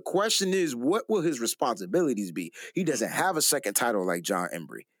coach. So the question is, what will his responsibilities be? He doesn't have a second title like John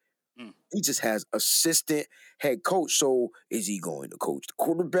Embry. He just has assistant head coach. So is he going to coach the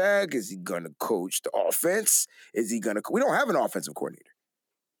quarterback? Is he going to coach the offense? Is he going to? We don't have an offensive coordinator.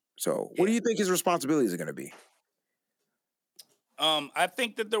 So what do you think his responsibilities are going to be? I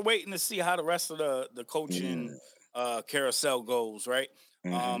think that they're waiting to see how the rest of the coaching carousel goes, right?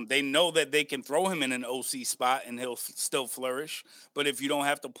 They know that they can throw him in an OC spot and he'll still flourish. But if you don't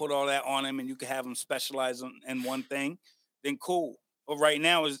have to put all that on him and you can have him specialize in one thing, then cool. But right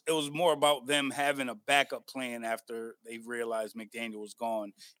now, it was more about them having a backup plan after they realized McDaniel was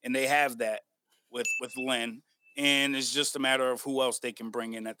gone. And they have that with Lynn. And it's just a matter of who else they can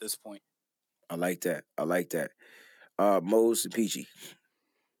bring in at this point. I like that. Mose and Peachy.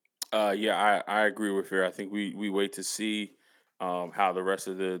 Yeah, I agree with her. I think we wait to see how the rest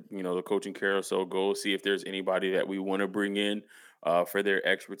of the coaching carousel goes. See if there's anybody that we want to bring in for their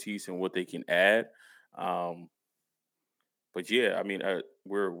expertise and what they can add. But yeah, I mean,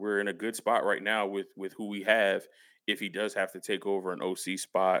 we're in a good spot right now with who we have. If he does have to take over an OC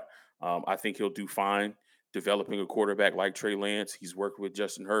spot, I think he'll do fine developing a quarterback like Trey Lance. He's worked with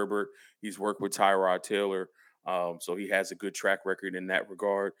Justin Herbert. He's worked with Tyrod Taylor. So he has a good track record in that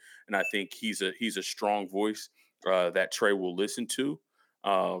regard. And I think he's a strong voice that Trey will listen to.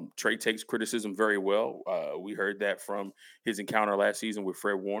 Trey takes criticism very well. We heard that from his encounter last season with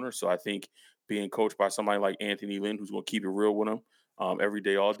Fred Warner. So I think being coached by somebody like Anthony Lynn, who's going to keep it real with him every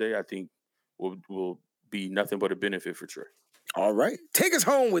day, all day, I think will be nothing but a benefit for Trey. All right. Take us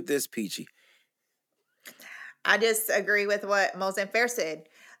home with this, Peachy. I just agree with what Mose and Fair said.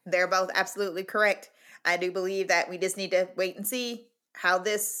 They're both absolutely correct. I do believe that we just need to wait and see how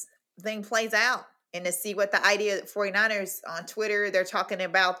this thing plays out and to see what the idea of 49ers on Twitter, they're talking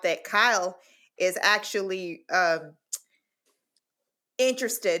about that Kyle is actually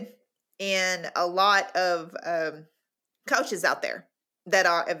interested in a lot of coaches out there that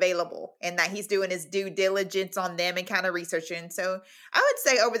are available and that he's doing his due diligence on them and kind of researching. So I would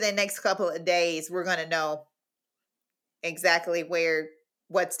say over the next couple of days, we're going to know exactly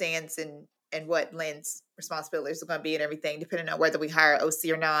what stands and what Lynn's responsibilities are going to be and everything, depending on whether we hire OC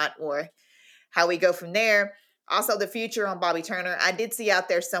or not, or how we go from there. Also, the future on Bobby Turner. I did see out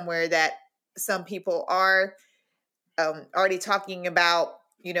there somewhere that some people are already talking about,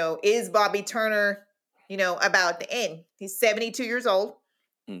 is Bobby Turner, about the end. He's 72 years old,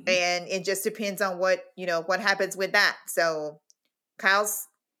 and it just depends on what happens with that. So Kyle's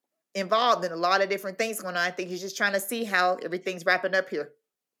involved in a lot of different things going on. I think he's just trying to see how everything's wrapping up here.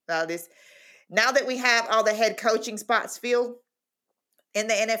 Now that we have all the head coaching spots filled in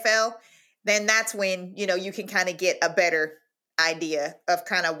the NFL, then that's when, you can kind of get a better idea of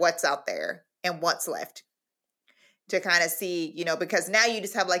kind of what's out there and what's left to kind of see, because now you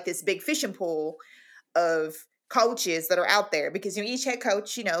just have like this big fishing pool of coaches that are out there because each head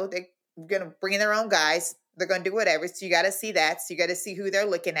coach, they're going to bring in their own guys. They're going to do whatever. So you got to see that. So you got to see who they're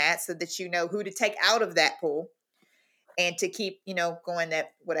looking at so that you know who to take out of that pool and to keep, going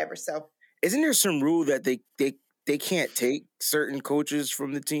that whatever. So isn't there some rule that they can't take certain coaches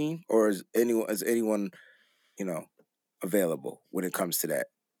from the team, or is anyone available when it comes to that?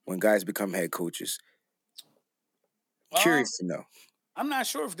 When guys become head coaches? Curious to know. I'm not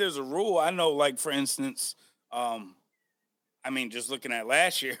sure if there's a rule. I know, like, for instance, just looking at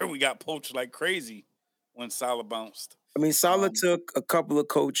last year, we got poached like crazy when Saleh bounced. Saleh took a couple of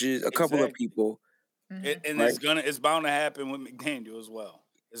coaches, couple of people. And right? It's bound to happen with McDaniel as well.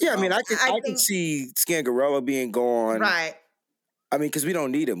 I can see Scangarello being gone. Right. I mean, because we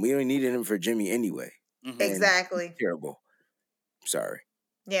don't need him. We only needed him for Jimmy anyway. Mm-hmm. Exactly. Terrible. Sorry.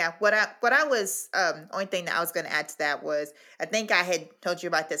 Yeah, what I was only thing that I was going to add to that was I think I had told you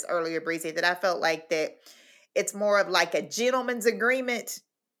about this earlier, Breezy, that I felt like that it's more of like a gentleman's agreement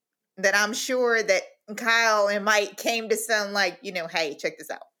that I'm sure that Kyle and Mike came to some like, hey, check this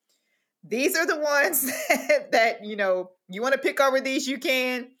out. These are the ones that you want to pick over these, you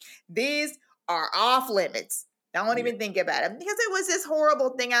can. These are off limits. Don't even think about it, because it was this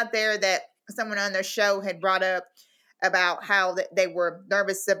horrible thing out there that someone on their show had brought up about how they were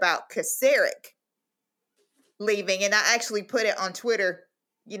nervous about Kasarik leaving. And I actually put it on Twitter,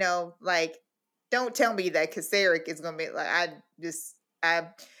 like, don't tell me that Kasarik is going to be like, I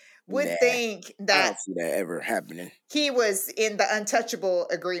would think that. I don't see that ever happening. He was in the untouchable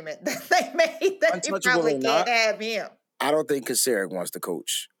agreement that they made that you probably can't have him. I don't think Kasarik wants to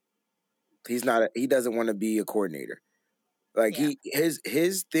coach. He's not. He doesn't want to be a coordinator. Like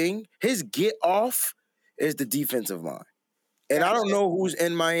his thing, his get off is the defensive line. And I don't know who's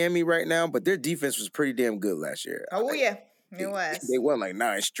in Miami right now, but their defense was pretty damn good last year. Oh, yeah. It was. They won like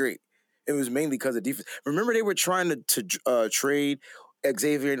 9 straight. It was mainly because of defense. Remember, they were trying to trade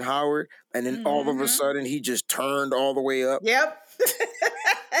Xavier and Howard, and then all of a sudden, he just turned all the way up. Yep.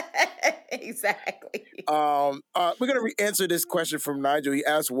 Exactly. We're going to answer this question from Nigel. He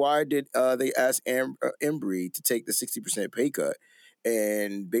asked, why did they ask Embry to take the 60% pay cut?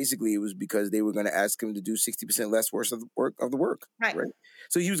 And basically, it was because they were going to ask him to do 60% less work of the work. Right.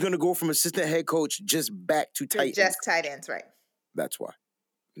 So he was going to go from assistant head coach just back to tight ends. Just tight ends, right. That's why.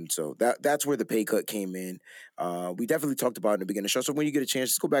 And so that's where the pay cut came in. We definitely talked about it in the beginning of the show. So when you get a chance,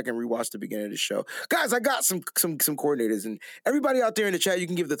 just go back and rewatch the beginning of the show. Guys, I got some coordinators. And everybody out there in the chat, you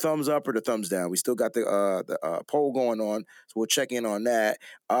can give the thumbs up or the thumbs down. We still got the poll going on. So we'll check in on that.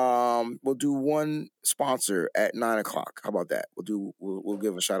 We'll do one sponsor at 9 o'clock. How about that? We'll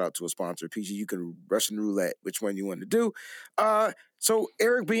give a shout out to a sponsor. PG, you can Russian roulette which one you want to do. So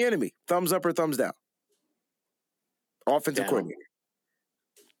Eric Bieniemy, thumbs up or thumbs down? Offensive coordinator.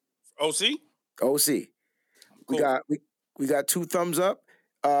 OC. Cool. We got 2 thumbs up.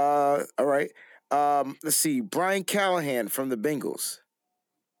 All right. Let's see. Brian Callahan from the Bengals.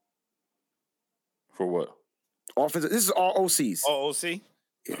 For what? Offensive. This is all OCs. All OC.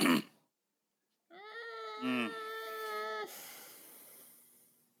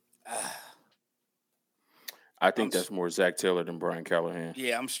 I think that's more Zach Taylor than Brian Callahan.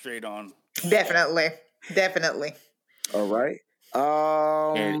 Yeah, I'm straight on. Definitely. All right.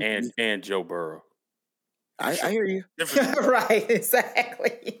 And Joe Burrow. I hear you. Right,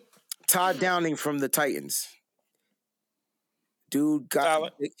 exactly. Todd Downing from the Titans. Dude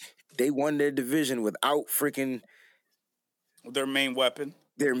they won their division without freaking their main weapon.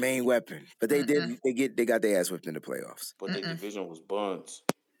 But they they got their ass whipped in the playoffs. But their division was buns.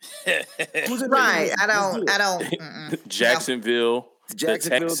 Right. I don't. Jacksonville, the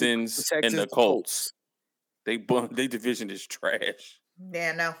Texans, and the Colts. Their division is trash.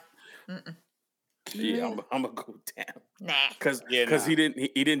 Yeah, no. Yeah, I'm gonna go down. Nah. Because he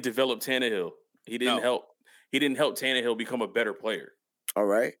didn't develop Tannehill. He didn't help Tannehill become a better player. All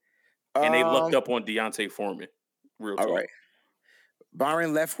right. And they lucked up on Deontay Foreman. Real talk. All right.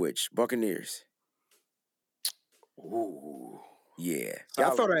 Byron Leftwich, Buccaneers. Ooh. Yeah. I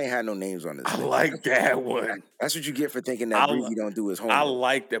thought I ain't had no names on this. I like that one. That's what you get for thinking that Breezy don't do his homework. I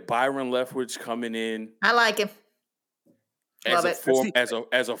like that Byron Leftwich coming in. I like him. As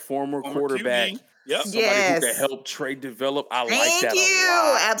a former quarterback. Yep. Somebody who can help Trey develop. I like that Thank you. a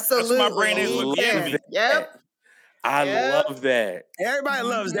lot. Absolutely. That's my brain is with Jimmy. Yep. I love that. Everybody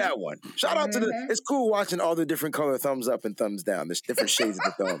loves that one. Shout out to it's cool watching all the different color thumbs up and thumbs down. There's different shades of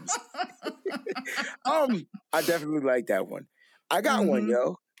the thumbs. I definitely like that one. I got one,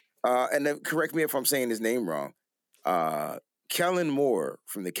 yo. And then correct me if I'm saying his name wrong. Kellen Moore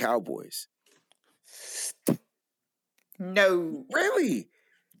from the Cowboys. No. Really?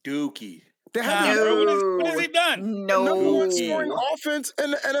 Dookie. What has he done? No. Number 1 scoring offense in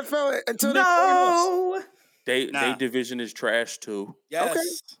the NFL until the playoffs. They division is trash too. Yes. Okay.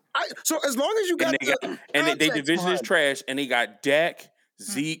 So as long as you got they division is trash, and they got Dak,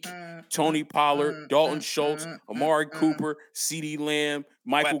 Zeke, Tony Pollard, Dalton Schultz, Amari Cooper, CeeDee Lamb,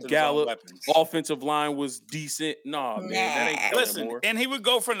 Michael Gallup. Offensive line was decent. Nah, man, that ain't Listen, more. and he would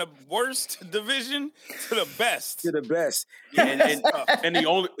go from the worst division to the best. And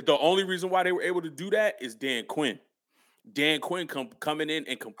the only reason why they were able to do that is Dan Quinn. Dan Quinn coming in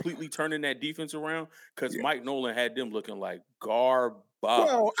and completely turning that defense around because Mike Nolan had them looking like garbage.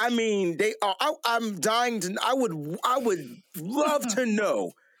 Well, I mean, they are. I'm dying to. I would love to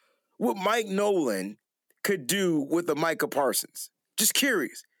know what Mike Nolan could do with the Micah Parsons. Just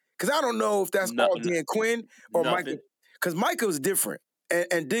curious. Because I don't know if that's all Dan Quinn or Michael. Because Michael's different.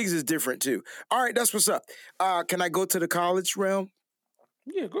 And Diggs is different too. All right, that's what's up. Can I go to the college realm?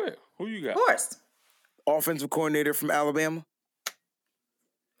 Yeah, go ahead. Who you got? Of course. Offensive coordinator from Alabama.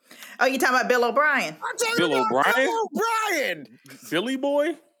 Oh, you talking about Bill O'Brien? Bill O'Brien? Bill O'Brien. Billy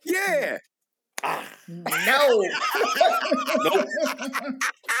Boy? Yeah. No. Nope.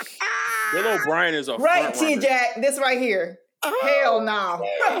 Bill O'Brien is a right, front runner. T-Jack. This right here. Hell no.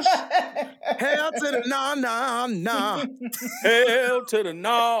 Hell to the nah. Hell to the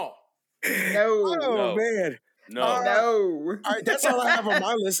no. No. Oh, No. man. No. No. All right, that's all I have on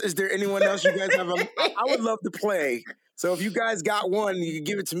my list. Is there anyone else you guys have? I would love to play. So if you guys got one, you can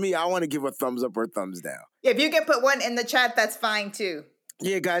give it to me. I want to give a thumbs up or a thumbs down. If you can put one in the chat, that's fine too.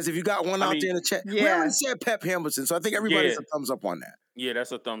 Yeah, guys, if you got one out there in the chat. We Yeah. already said Pep Hamilton, so I think everybody's a thumbs up on that. Yeah,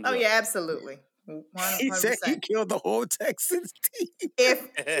 that's a thumbs Oh up. yeah, absolutely. 100%. He said he killed the whole Texans team.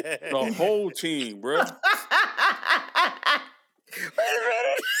 If The whole team, bro.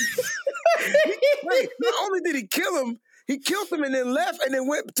 Wait, not only did he kill him, he killed him and then left and then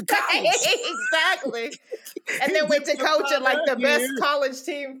went to college. Exactly. And then went to coach at like the best college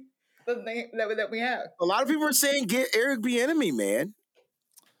team that we have. A lot of people are saying get Eric Bieniemy, man.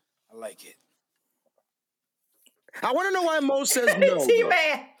 I like it. I want to know why Mo says no.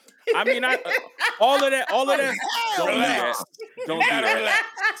 T-Man. I mean, all of that. Don't do Relax. that. Don't do that.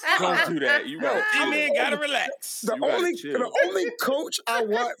 Don't do that. You got You man gotta relax. The only coach I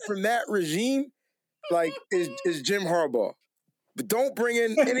want from that regime, like, is Jim Harbaugh. But don't bring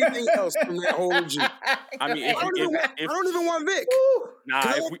in anything else from that whole regime. I mean, I don't even want Vic.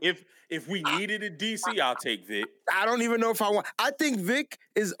 If we needed a DC, I'll take Vic. I don't even know if I want. I think Vic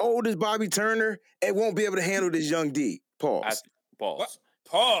is old as Bobby Turner and won't be able to handle this young D. Pause. Pause.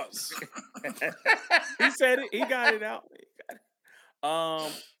 Pause. He said it. He got it out.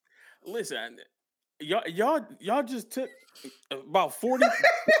 Listen, y'all just took about 20,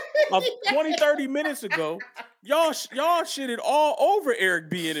 30 minutes ago. Y'all shitted all over Eric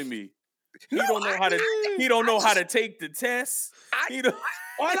Bieniemy. He don't know how to take the test.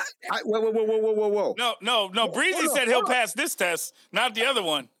 Whoa. No. Breezy said he'll pass this test, not the other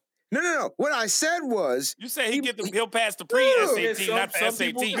one. No. What I said was... You said he'll pass the pre-SAT, not the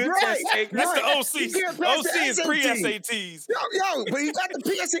SAT. That's the OC. OC is pre-SATs. Yo, but he got the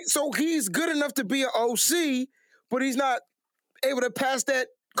pre-SAT, so he's good enough to be an OC, but he's not able to pass that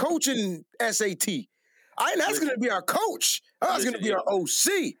coaching SAT. I ain't asking him to be our coach. I was going to be our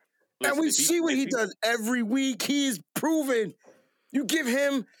OC. And we see what he does every week. He's proven. You give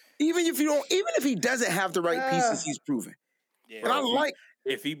him, even if he doesn't have the right pieces, he's proven. Yeah. But I like...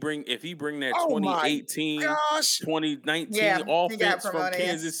 If he bring that 2018, 2019 offense from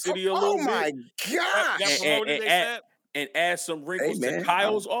Kansas City a little bit. Oh my gosh. And add some wrinkles to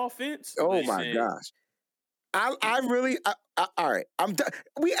Kyle's offense. Oh my gosh. I really all right. I'm done.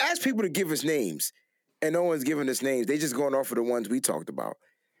 We asked people to give us names and no one's giving us names. They just going off of the ones we talked about.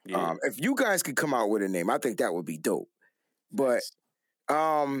 Yeah. If you guys could come out with a name, I think that would be dope. But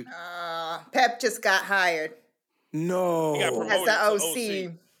Pep just got hired. No. As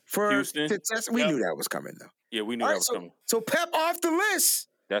the OC. For Houston. We knew that was coming though. Yeah, we knew that was coming. So Pep off the list.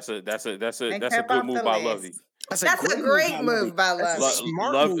 That's a good move by Lovey. That's a great move by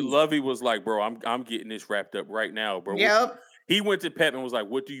Lovey. Lovey was like, bro, I'm getting this wrapped up right now, bro. Yep. He went to Pep and was like,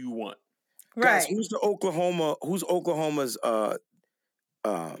 what do you want? Right. Guys, who's Oklahoma's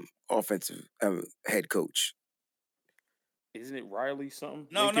offensive head coach? Isn't it Riley something?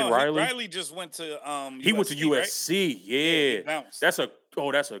 No, Riley just went to he went to USC. Right? Yeah. That's a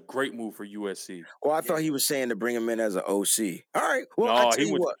great move for USC. Well, I thought he was saying to bring him in as an OC. All right. Well, no,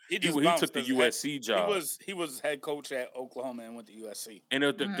 he took the USC job. He was head coach at Oklahoma and went to USC. And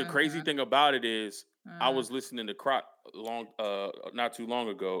the crazy thing about it is, I was listening to Croc not too long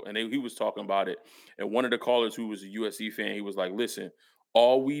ago, and he was talking about it. And one of the callers who was a USC fan, he was like, "Listen,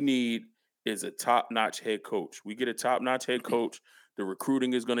 all we need is a top-notch head coach. We get a top-notch head coach, the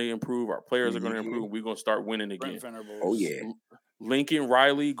recruiting is going to improve, our players are going to improve, and we're going to start winning again." Oh, yeah. Lincoln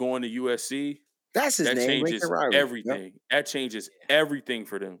Riley going to USC. That's his name. That changes everything. Yep. That changes everything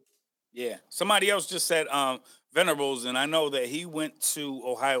for them. Yeah. Somebody else just said Venables, and I know that he went to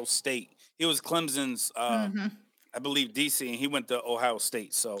Ohio State. He was Clemson's, I believe, DC, and he went to Ohio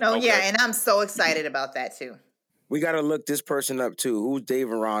State. So. Yeah, and I'm so excited about that, too. We got to look this person up, too. Who's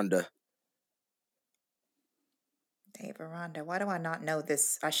Dave Aranda? Dave Aranda. Why do I not know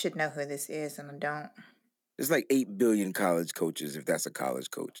this? I should know who this is, and I don't. There's like 8 billion college coaches, if that's a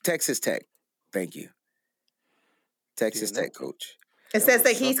college coach. Texas Tech. Thank you. Texas Tech coach. It says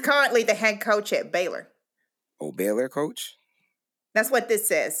that he's currently the head coach at Baylor. Oh, Baylor coach? That's what this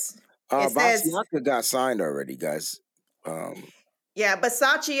says. It says Baciaka got signed already, guys. Yeah, but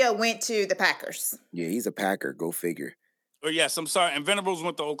Saccia went to the Packers. Yeah, he's a Packer. Go figure. Oh, yes, I'm sorry. And Venables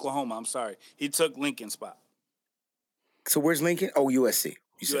went to Oklahoma. I'm sorry. He took Lincoln's spot. So where's Lincoln? Oh, USC.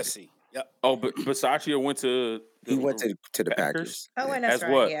 USC. Yep. Oh, but Saccia went to he went to the Packers. Oh, and that's As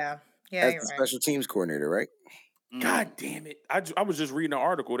right. what? Yeah. As You're the right. special teams coordinator, right? God damn it! I was just reading an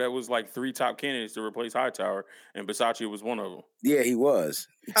article that was like 3 top candidates to replace Hightower, and Bisaccia was one of them. Yeah, he was.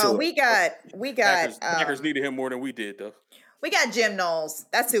 Oh, we got Packers needed him more than we did, though. we got Jim Knowles.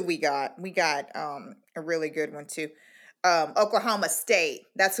 That's who we got. We got a really good one too. Oklahoma State.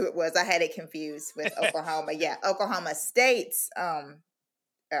 That's who it was. I had it confused with Oklahoma. Yeah, Oklahoma State's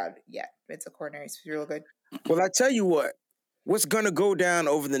it's a coordinator. It's real good. Well, I tell you what's going to go down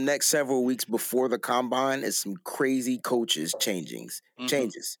over the next several weeks before the combine is some crazy coaches changes,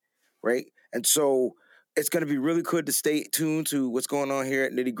 right? And so it's going to be really good to stay tuned to what's going on here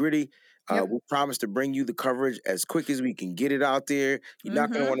at Nitty Gritty. Yep. We promise to bring you the coverage as quick as we can get it out there. You're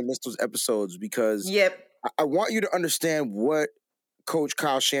not going to want to miss those episodes because I want you to understand what Coach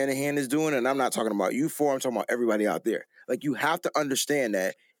Kyle Shanahan is doing, and I'm not talking about you four. I'm talking about everybody out there. Like, you have to understand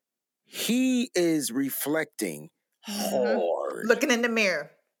that he is reflecting hard. Looking in the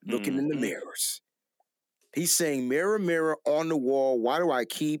mirror. Looking in the mirrors. He's saying, mirror, mirror on the wall, why do I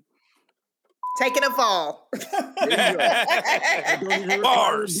keep taking a fall?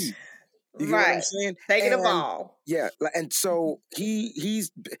 Bars. You get what I'm saying? Taking a fall. Yeah. And so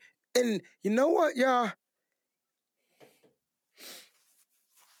he's, and you know what, y'all?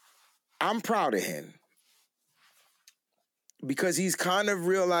 I'm proud of him. Because he's kind of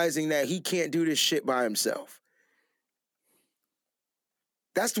realizing that he can't do this shit by himself.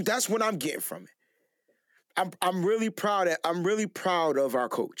 That's what I'm getting from it. I'm really proud of our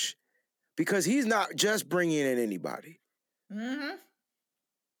coach because he's not just bringing in anybody. Mm-hmm.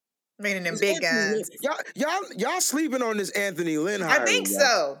 Bringing in big guns. Y'all sleeping on this Anthony Lynn hiring. I think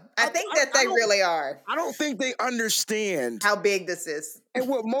so. I think that they really are. I don't think they understand how big this is. And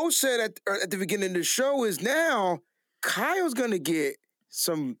what Mo said at the beginning of the show is now Kyle's gonna get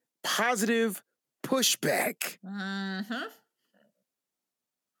some positive pushback. Mm-hmm.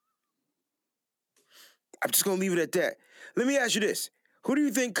 I'm just gonna leave it at that. Let me ask you this. Who do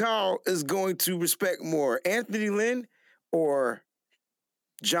you think Kyle is going to respect more, Anthony Lynn or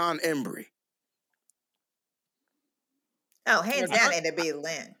John Embry? Oh, hands down, it'd be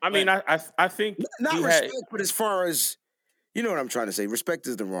Lynn. I mean, I think not respect, but as far as you know what I'm trying to say. Respect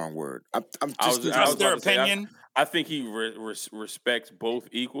is the wrong word. That's their opinion. I think he respects both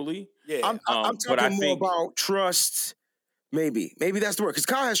equally. Yeah, I'm talking more about trust. Maybe that's the word because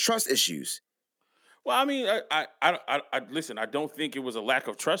Kyle has trust issues. Well, I mean, I listen. I don't think it was a lack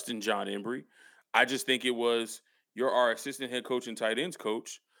of trust in John Embry. I just think it was you're our assistant head coach and tight ends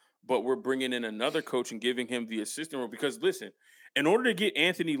coach, but we're bringing in another coach and giving him the assistant role. Because listen, in order to get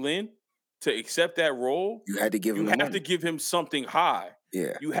Anthony Lynn to accept that role, you had to give him. You have to give him something high.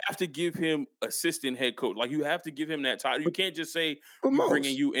 Yeah, you have to give him assistant head coach. Like you have to give him that title. You can't just say we're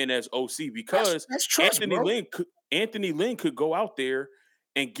bringing you in as OC because that's trust, Anthony Lynn could go out there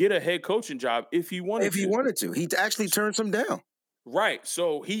and get a head coaching job if he wanted to. If he wanted to. He actually turns him down. Right.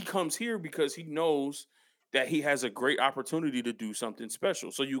 So he comes here because he knows that he has a great opportunity to do something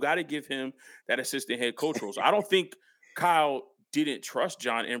special. So you got to give him that assistant head coach role. So I don't think Kyle didn't trust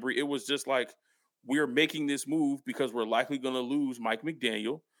John Embry. It was just like, we're making this move because we're likely going to lose Mike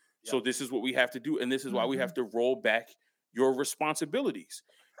McDaniel. Yep. So this is what we have to do. And this is why we have to roll back your responsibilities.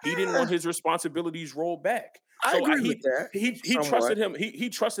 He didn't want his responsibilities rolled back. I agree with that. He trusted him. He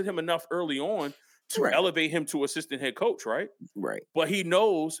trusted him enough early on to elevate him to assistant head coach, right? Right. But he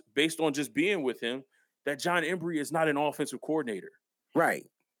knows, based on just being with him, that John Embry is not an offensive coordinator. Right.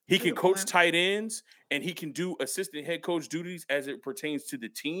 He can coach tight ends and he can do assistant head coach duties as it pertains to the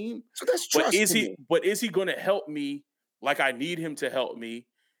team. So that's trust. But is he going to help me like I need him to help me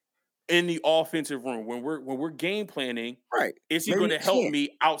in the offensive room when we're game planning? Right. Is he going to help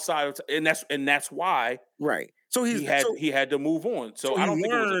me outside of and that's why So he had to move on. So I don't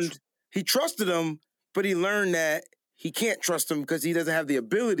think he trusted him, but he learned that he can't trust him because he doesn't have the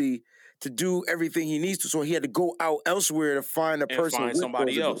ability to do everything he needs to. So he had to go out elsewhere to find find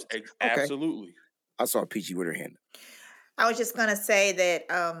somebody else. Absolutely. Okay. I saw Peachy with her hand. I was just gonna say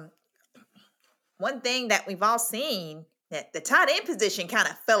that one thing that we've all seen that the tight end position kind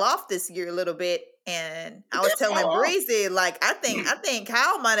of fell off this year a little bit, and I was telling Breezy I think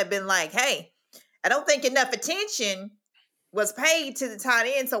Kyle might have been like, hey, I don't think enough attention was paid to the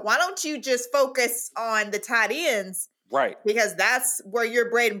tight end, so why don't you just focus on the tight ends? Right. Because that's where your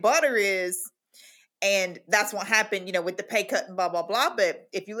bread and butter is. And that's what happened, you know, with the pay cut and blah, blah, blah. But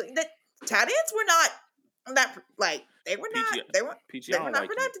if you look, the tight ends were not that, like, they were not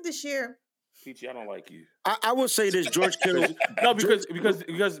productive this year. Peachy, I don't like you. I will say this, George Kittle. No, because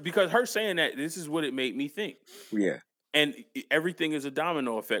her saying that, this is what it made me think. Yeah. And everything is a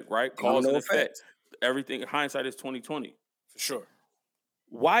domino effect, right? Cause and effect. Everything, hindsight is 20/20. For sure.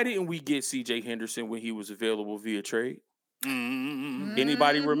 Why didn't we get C.J. Henderson when he was available via trade?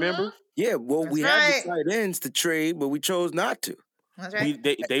 Anybody remember? Yeah, well, we had the tight ends to trade, but we chose not to. That's right.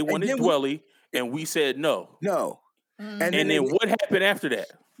 They wanted Dwelly, and we said no. No. And then what happened after that?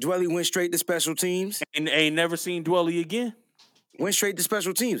 Dwelly went straight to special teams. And ain't never seen Dwelly again. Went straight to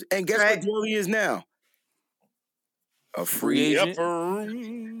special teams. And guess what Dwelly is now? A free agent.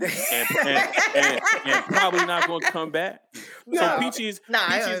 and probably not going to come back. So Peachy is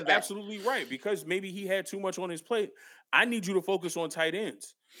absolutely right, because maybe he had too much on his plate. I need you to focus on tight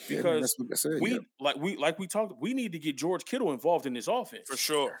ends, because we talked. We need to get George Kittle involved in this offense for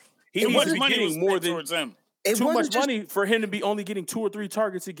sure. He needs to be getting more than him. Too much money for him to be only getting 2 or 3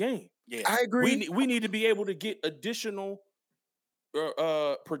 targets a game. Yeah, I agree. We need to be able to get additional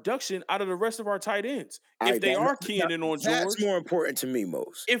production out of the rest of our tight ends. If they are keying in on George, that's more important to me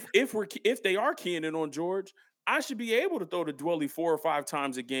most. If they are keying in on George, I should be able to throw to Dwelly 4 or 5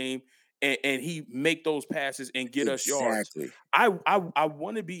 times a game, and he make those passes and get us yards. I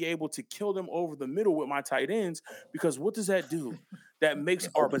want to be able to kill them over the middle with my tight ends, because what does that do? That makes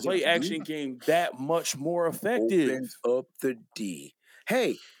our play action game that much more effective. Opens up the D.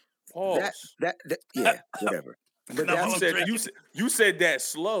 Hey, pause. Whatever. But you said that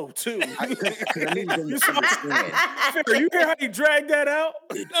slow too. You hear how he dragged that out?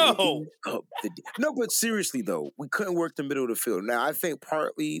 No, but seriously though, we couldn't work the middle of the field. Now I think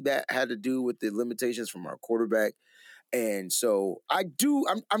partly that had to do with the limitations from our quarterback, and so I'm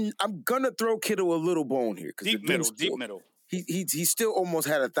gonna throw Kittle a little bone here, because deep middle. He still almost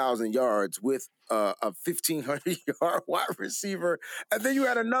had 1,000 yards with a 1,500-yard wide receiver, and then you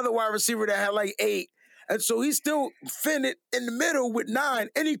had another wide receiver that had like 8. And so he still finished in the middle with 9,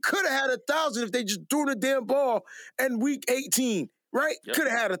 and he could have had 1,000 if they just threw the damn ball in week 18, right? Yep. Could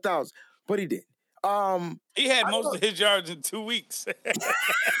have had 1,000, but he didn't. He had most of his yards in 2 weeks.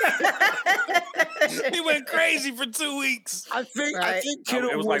 He went crazy for 2 weeks. I think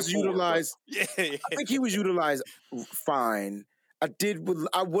Kittle was utilized. Yeah. I think he was utilized fine.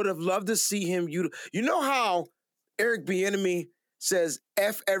 I would have loved to see him. You know how Eric Bieniemy says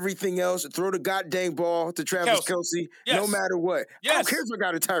F everything else, throw the goddamn ball to Travis Kelce, no matter what. I don't care if I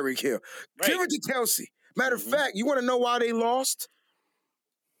got a Tyreek Hill. Give it to Kelce. Matter of fact, you want to know why they lost?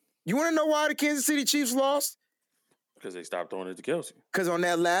 You want to know why the Kansas City Chiefs lost? Because they stopped throwing it to Kelce. Because on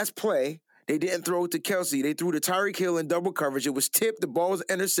that last play, they didn't throw it to Kelce. They threw to Tyreek Hill in double coverage. It was tipped. The ball was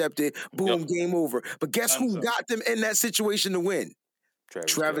intercepted. Boom, game over. But guess who got them in that situation to win?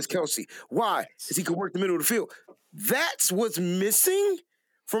 Travis Kelce. Why? Because he could work the middle of the field. That's what's missing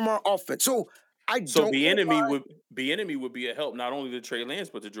from our offense. So Bieniemy would be a help not only to Trey Lance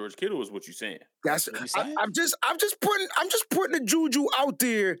but to George Kittle, is what you're saying. I'm just putting the juju out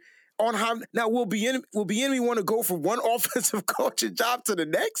there on how now will Bieniemy want to go from one offensive coaching job to the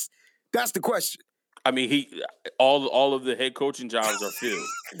next? That's the question. I mean, all of the head coaching jobs are filled.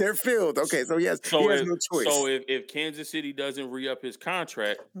 They're filled. Okay, so yes, he has no choice. So if Kansas City doesn't re-up his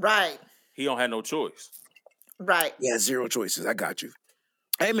contract, right, he don't have no choice. Right. Yeah, 0 choices. I got you.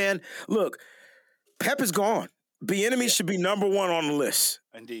 Hey, man, look, Pep is gone. Bieniemy should be number 1 on the list.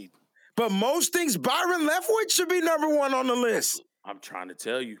 Indeed. But most things, Byron Leftwich should be number 1 on the list. I'm trying to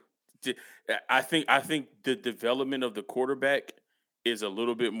tell you. I think the development of the quarterback is a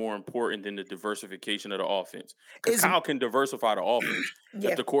little bit more important than the diversification of the offense. Because Kyle can diversify the offense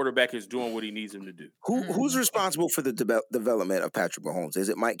if the quarterback is doing what he needs him to do. Who's responsible for the development of Patrick Mahomes? Is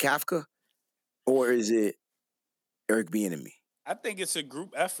it Mike Kafka or is it Eric Bieniemy? I think it's a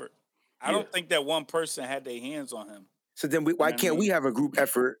group effort. I don't think that one person had their hands on him. So then why can't we have a group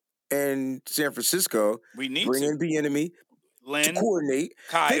effort in San Francisco? We need bring in Bieniemy to coordinate.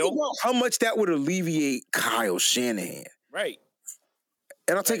 Kyle. Think about how much that would alleviate Kyle Shanahan. Right.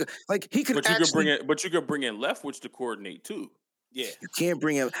 And I'll take he could. But you could bring in Leftwich to coordinate too. Yeah. You can't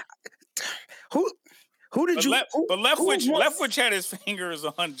bring him. Who did you? But Leftwich had his fingers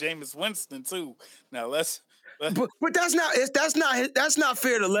on Jameis Winston too. Now let's. But that's not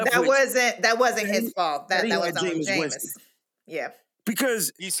fair to Leftwich. That wasn't his fault. That was on Jameis Winston. Yeah.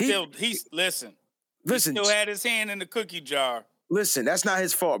 Because he still had his hand in the cookie jar Listen, that's not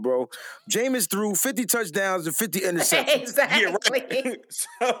his fault, bro. Jameis threw 50 touchdowns and 50 interceptions. Exactly. Yeah, right.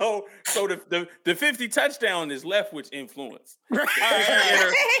 So the 50 touchdown is left with influence. The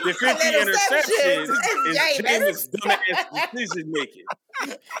 50 interceptions is Jameis' dumbass decision making.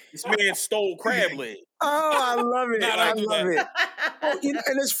 This man stole crab leg. Oh, I love it. I love it. Oh,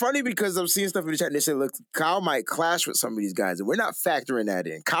 And it's funny because I'm seeing stuff in the chat and they say, look, Kyle might clash with some of these guys, and we're not factoring that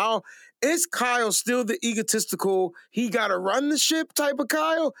in. Is Kyle still the egotistical, he got to run the ship type of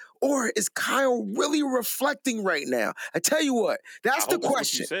Kyle? Or is Kyle really reflecting right now? I tell you what, that's the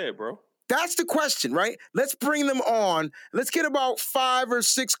question. That's what you said, bro. That's the question, right? Let's bring them on. Let's get about 5 or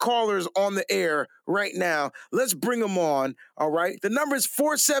 6 callers on the air right now. Let's bring them on, all right? The number is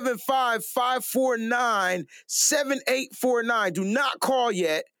 475-549-7849. Do not call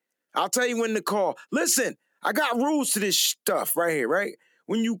yet. I'll tell you when to call. Listen, I got rules to this stuff right here, right?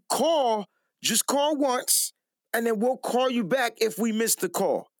 When you call, just call once, and then we'll call you back if we miss the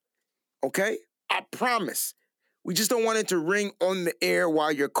call, okay? I promise. We just don't want it to ring on the air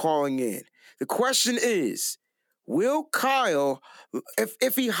while you're calling in. The question is, will Kyle,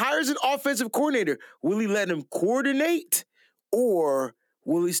 if he hires an offensive coordinator, will he let him coordinate, or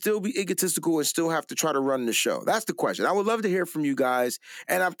will he still be egotistical and still have to try to run the show? That's the question. I would love to hear from you guys,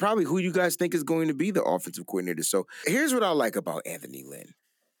 and I'm probably who you guys think is going to be the offensive coordinator. So here's what I like about Anthony Lynn.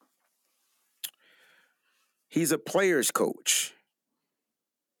 He's a player's coach.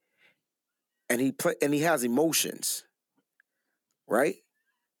 And he has emotions, right?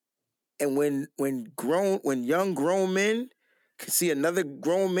 And when young grown men can see another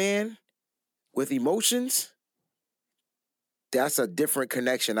grown man with emotions, that's a different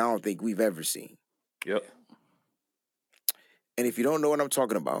connection I don't think we've ever seen. Yep. And if you don't know what I'm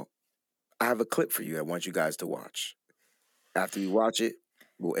talking about, I have a clip for you I want you guys to watch. After you watch it,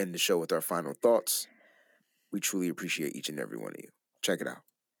 we'll end the show with our final thoughts. We truly appreciate each and every one of you. Check it out.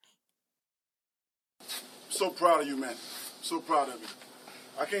 So proud of you, man. So proud of you.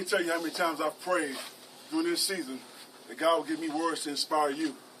 I can't tell you how many times I've prayed during this season that God will give me words to inspire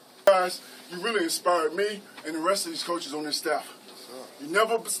you. Guys, you really inspired me and the rest of these coaches on this staff. You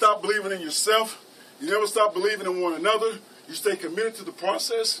never stop believing in yourself. You never stop believing in one another. You stay committed to the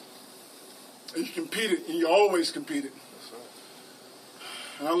process. And you competed, and you always competed.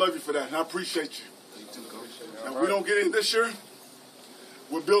 And I love you for that, and I appreciate you. Now, if we don't get in this year,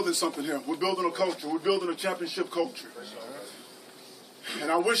 we're building something here. We're building a culture. We're building a championship culture. And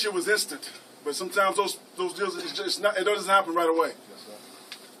I wish it was instant, but sometimes those deals, it doesn't happen right away.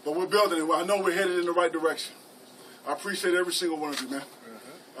 But we're building it. I know we're headed in the right direction. I appreciate every single one of you, man.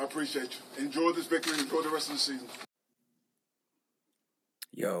 I appreciate you. Enjoy this victory. Enjoy the rest of the season.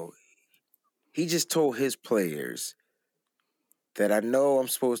 Yo, he just told his players that I know I'm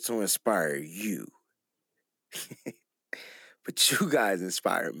supposed to inspire you. But you guys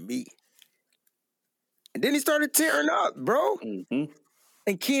inspire me. And then he started tearing up, bro. Mm-hmm.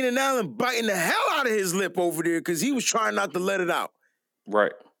 And Keenan Allen biting the hell out of his lip over there because he was trying not to let it out.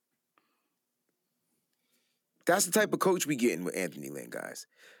 Right. That's the type of coach we getting with Anthony Lynn, guys.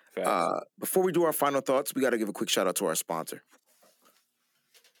 Facts. Before we do our final thoughts, we got to give a quick shout out to our sponsor.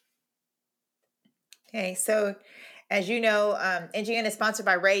 Okay, so as you know, NGN is sponsored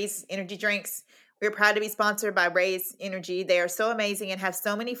by Raze Energy Drinks. We're proud to be sponsored by Raze Energy. They are so amazing and have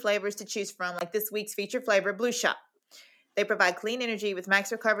so many flavors to choose from, like this week's featured flavor, Blue Shot. They provide clean energy with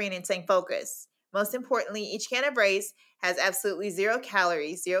max recovery and insane focus. Most importantly, each can of Raze has absolutely 0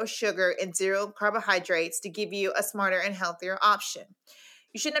 calories, 0 sugar, and 0 carbohydrates to give you a smarter and healthier option.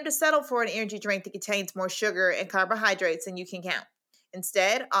 You shouldn't have to settle for an energy drink that contains more sugar and carbohydrates than you can count.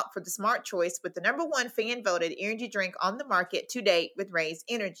 Instead, opt for the smart choice with the #1 fan-voted energy drink on the market to date with Raze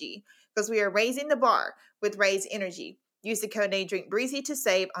Energy, because we are raising the bar with Raze Energy. Use the code NAMEDRINKBREEZY to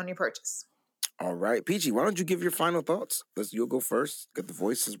save on your purchase. All right, PG, why don't you give your final thoughts? You'll go first. Get the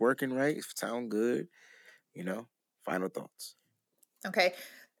voices working right. Sound good. Final thoughts. Okay.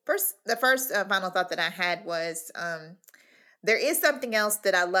 The first final thought that I had was there is something else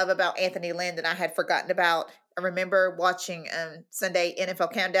that I love about Anthony Lynn that I had forgotten about. I remember watching Sunday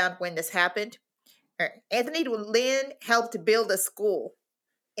NFL Countdown when this happened. Anthony Lynn helped build a school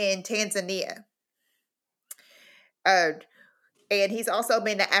in Tanzania. And he's also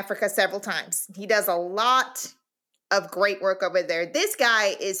been to Africa several times. He does a lot of great work over there. This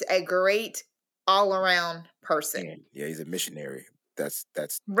guy is a great all-around person. Yeah, he's a missionary. That's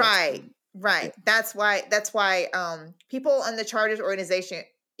right. Right. That's why people on the Chargers organization,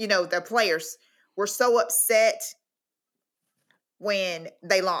 the players were so upset when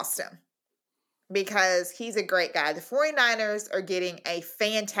they lost him because he's a great guy. The 49ers are getting a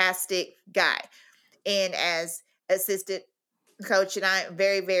fantastic guy. And as assistant coach, and I'm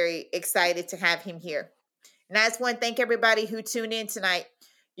very, very excited to have him here. And I just want to thank everybody who tuned in tonight.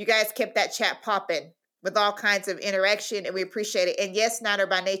 You guys kept that chat popping with all kinds of interaction, and we appreciate it. And yes, Niner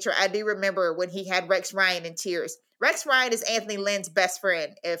by nature, I do remember when he had Rex Ryan in tears. Rex Ryan is Anthony Lynn's best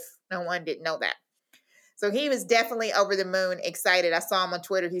friend, if no one didn't know that. So he was definitely over the moon excited. I saw him on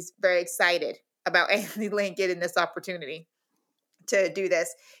Twitter. He's very excited about Anthony Lynn getting this opportunity to do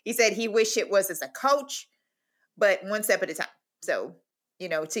this. He said he wished it was as a coach, but one step at a time. So,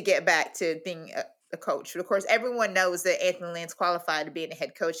 to get back to being a coach. But of course, everyone knows that Anthony Lynn's qualified to be a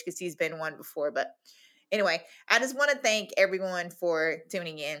head coach because he's been one before. But anyway, I just want to thank everyone for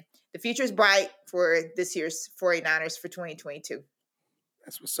tuning in. The future is bright for this year's 49ers for 2022.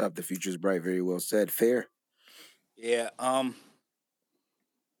 That's what's up. The future is bright. Very well said. Fair. Yeah.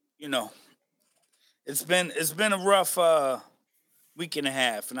 It's been a rough week and a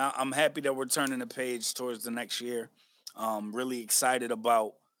half, and I'm happy that we're turning the page towards the next year. Really excited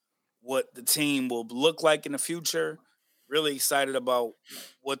about what the team will look like in the future. Really excited about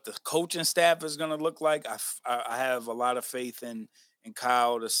what the coaching staff is going to look like. I have a lot of faith in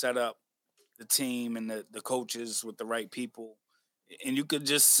Kyle to set up the team and the coaches with the right people. And you could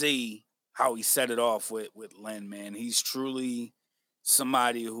just see how he set it off with Lynn, man. He's truly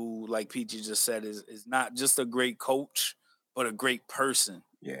somebody who, like Peachy just said, is not just a great coach, but a great person.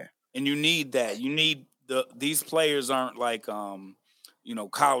 Yeah. And you need that. You need these players aren't like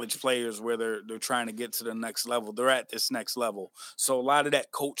college players where they're trying to get to the next level. They're at this next level. So a lot of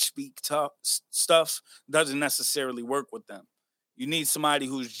that coach speak stuff doesn't necessarily work with them. You need somebody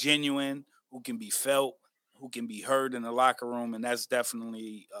who's genuine, who can be felt, who can be heard in the locker room, and that's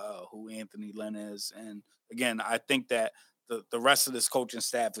definitely who Anthony Lynn is. And again, I think that the rest of this coaching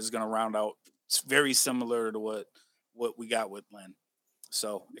staff is going to round out very similar to what we got with Lynn.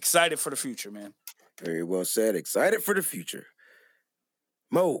 So excited for the future, man. Very well said. Excited for the future.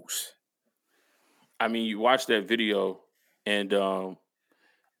 Mose. I mean, you watch that video, and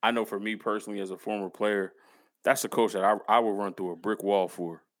I know for me personally as a former player, that's a coach that I would run through a brick wall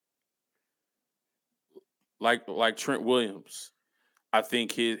for. Like Trent Williams, I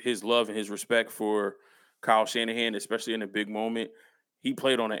think his love and his respect for Kyle Shanahan, especially in a big moment, he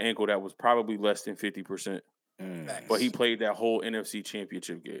played on an ankle that was probably less than 50%. But he played that whole NFC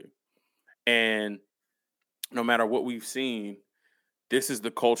Championship game. And no matter what we've seen, this is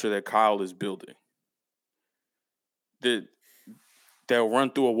the culture that Kyle is building. They'll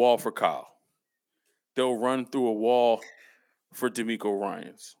run through a wall for Kyle. They'll run through a wall for DeMeco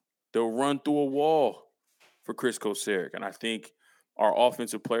Ryans. They'll run through a wall for Chris Kocurek. And I think our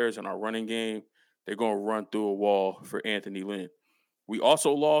offensive players and our running game, they're going to run through a wall for Anthony Lynn. We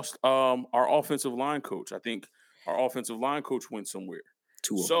also lost our offensive line coach. I think our offensive line coach went somewhere.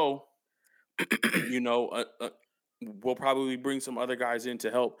 So, we'll probably bring some other guys in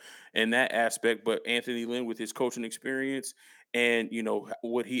to help in that aspect. But Anthony Lynn, with his coaching experience and,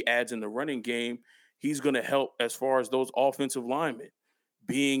 what he adds in the running game, he's going to help as far as those offensive linemen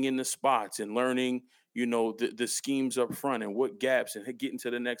being in the spots and learning, the schemes up front and what gaps and getting to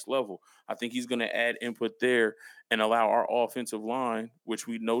the next level. I think he's going to add input there and allow our offensive line, which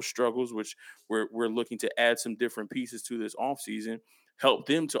we know struggles, which we're looking to add some different pieces to this offseason, help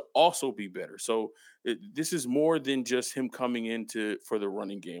them to also be better. So this is more than just him coming in for the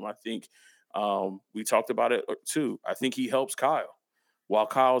running game. I think we talked about it too. I think he helps Kyle. While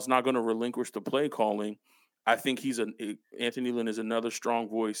Kyle's not going to relinquish the play calling, I think Anthony Lynn is another strong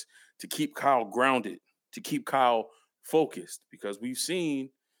voice to keep Kyle grounded, to keep Kyle focused, because we've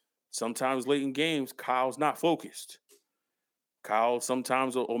seen sometimes late in games, Kyle's not focused. Kyle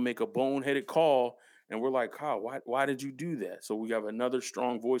sometimes will make a boneheaded call, and we're like, Kyle, why did you do that? So we have another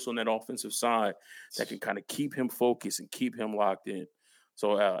strong voice on that offensive side that can kind of keep him focused and keep him locked in.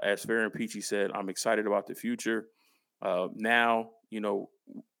 So as Fair and Peachy said, I'm excited about the future. Now,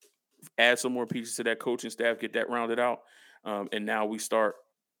 add some more pieces to that coaching staff, get that rounded out. And now we start,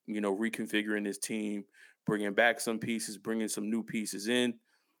 reconfiguring this team, bringing back some pieces, bringing some new pieces in,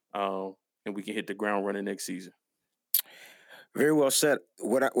 and we can hit the ground running next season. Very well said.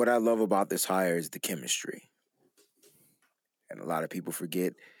 What I love about this hire is the chemistry. And a lot of people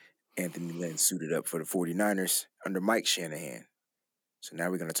forget Anthony Lynn suited up for the 49ers under Mike Shanahan. So now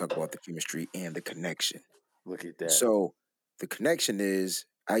we're going to talk about the chemistry and the connection. Look at that. So the connection is,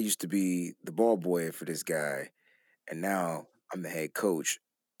 I used to be the ball boy for this guy, and now I'm the head coach.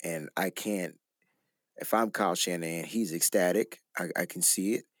 And if I'm Kyle Shanahan, he's ecstatic. I can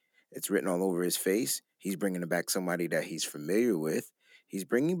see it. It's written all over his face. He's bringing back somebody that he's familiar with. He's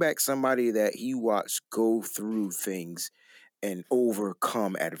bringing back somebody that he watched go through things and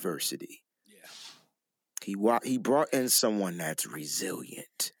overcome adversity. Yeah. He brought in someone that's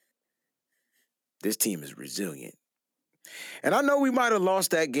resilient. This team is resilient. And I know we might have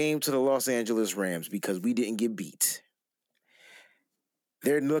lost that game to the Los Angeles Rams because we didn't get beat.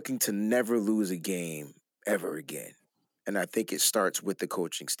 They're looking to never lose a game ever again. And I think it starts with the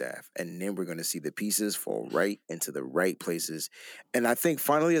coaching staff. And then we're going to see the pieces fall right into the right places. And I think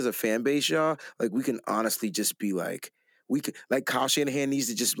finally as a fan base, y'all, like we can honestly just be like, Kyle Shanahan needs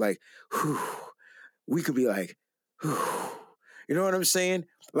to just like, whew. We could be like, whew. You know what I'm saying?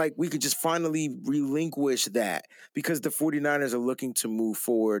 Like, we could just finally relinquish that because the 49ers are looking to move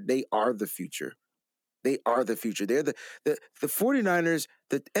forward. They are the future. They are the future. They're the 49ers.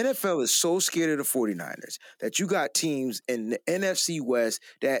 The NFL is so scared of the 49ers that you got teams in the NFC West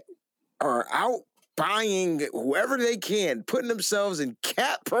that are out buying whoever they can, putting themselves in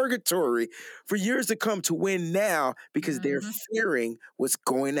cap purgatory for years to come to win now because they're fearing what's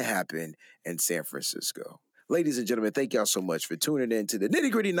going to happen in San Francisco. Ladies and gentlemen, thank y'all so much for tuning in to the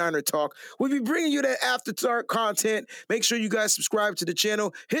Nitty Gritty Niner Talk. We'll be bringing you that after dark content. Make sure you guys subscribe to the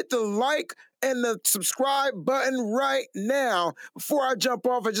channel. Hit the like and the subscribe button right now. Before I jump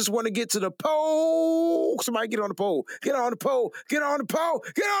off, I just want to get to the poll. Somebody get on the poll. Get on the poll. Get on the poll.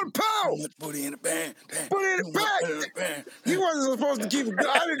 Get on the poll. Put it in the band. Put it in the band. He wasn't supposed to keep it.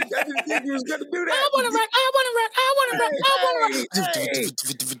 I didn't think he was going to do that. I want to rock.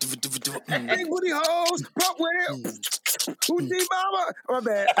 Hey, booty hoes. Pop with it. Who's the mama? My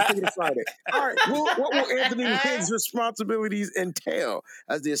bad. I think it's Friday. All right. What will Anthony Lynn's responsibilities entail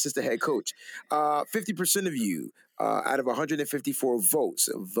as the assistant head coach? 50% of you out of 154 votes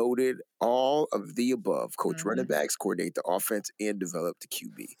voted all of the above. Coach running backs, coordinate the offense, and develop the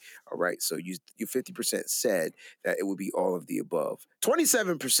QB. All right. So you 50% said that it would be all of the above.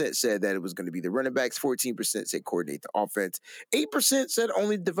 27% said that it was going to be the running backs. 14% said coordinate the offense. 8% said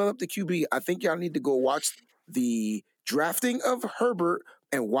only develop the QB. I think y'all need to go watch the drafting of Herbert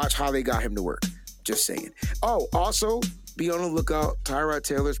and watch how they got him to work. Just saying. Oh, also, be on the lookout. Tyrod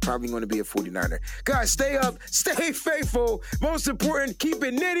Taylor's probably going to be a 49er. Guys, stay up, stay faithful. Most important, keep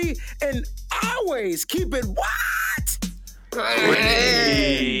it nitty, and always keep it what?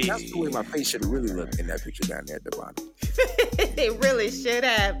 Hey. That's the way my face should really look in that picture down there at the bottom. They really should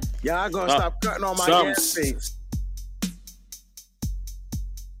have. Y'all gonna stop cutting on my ass face.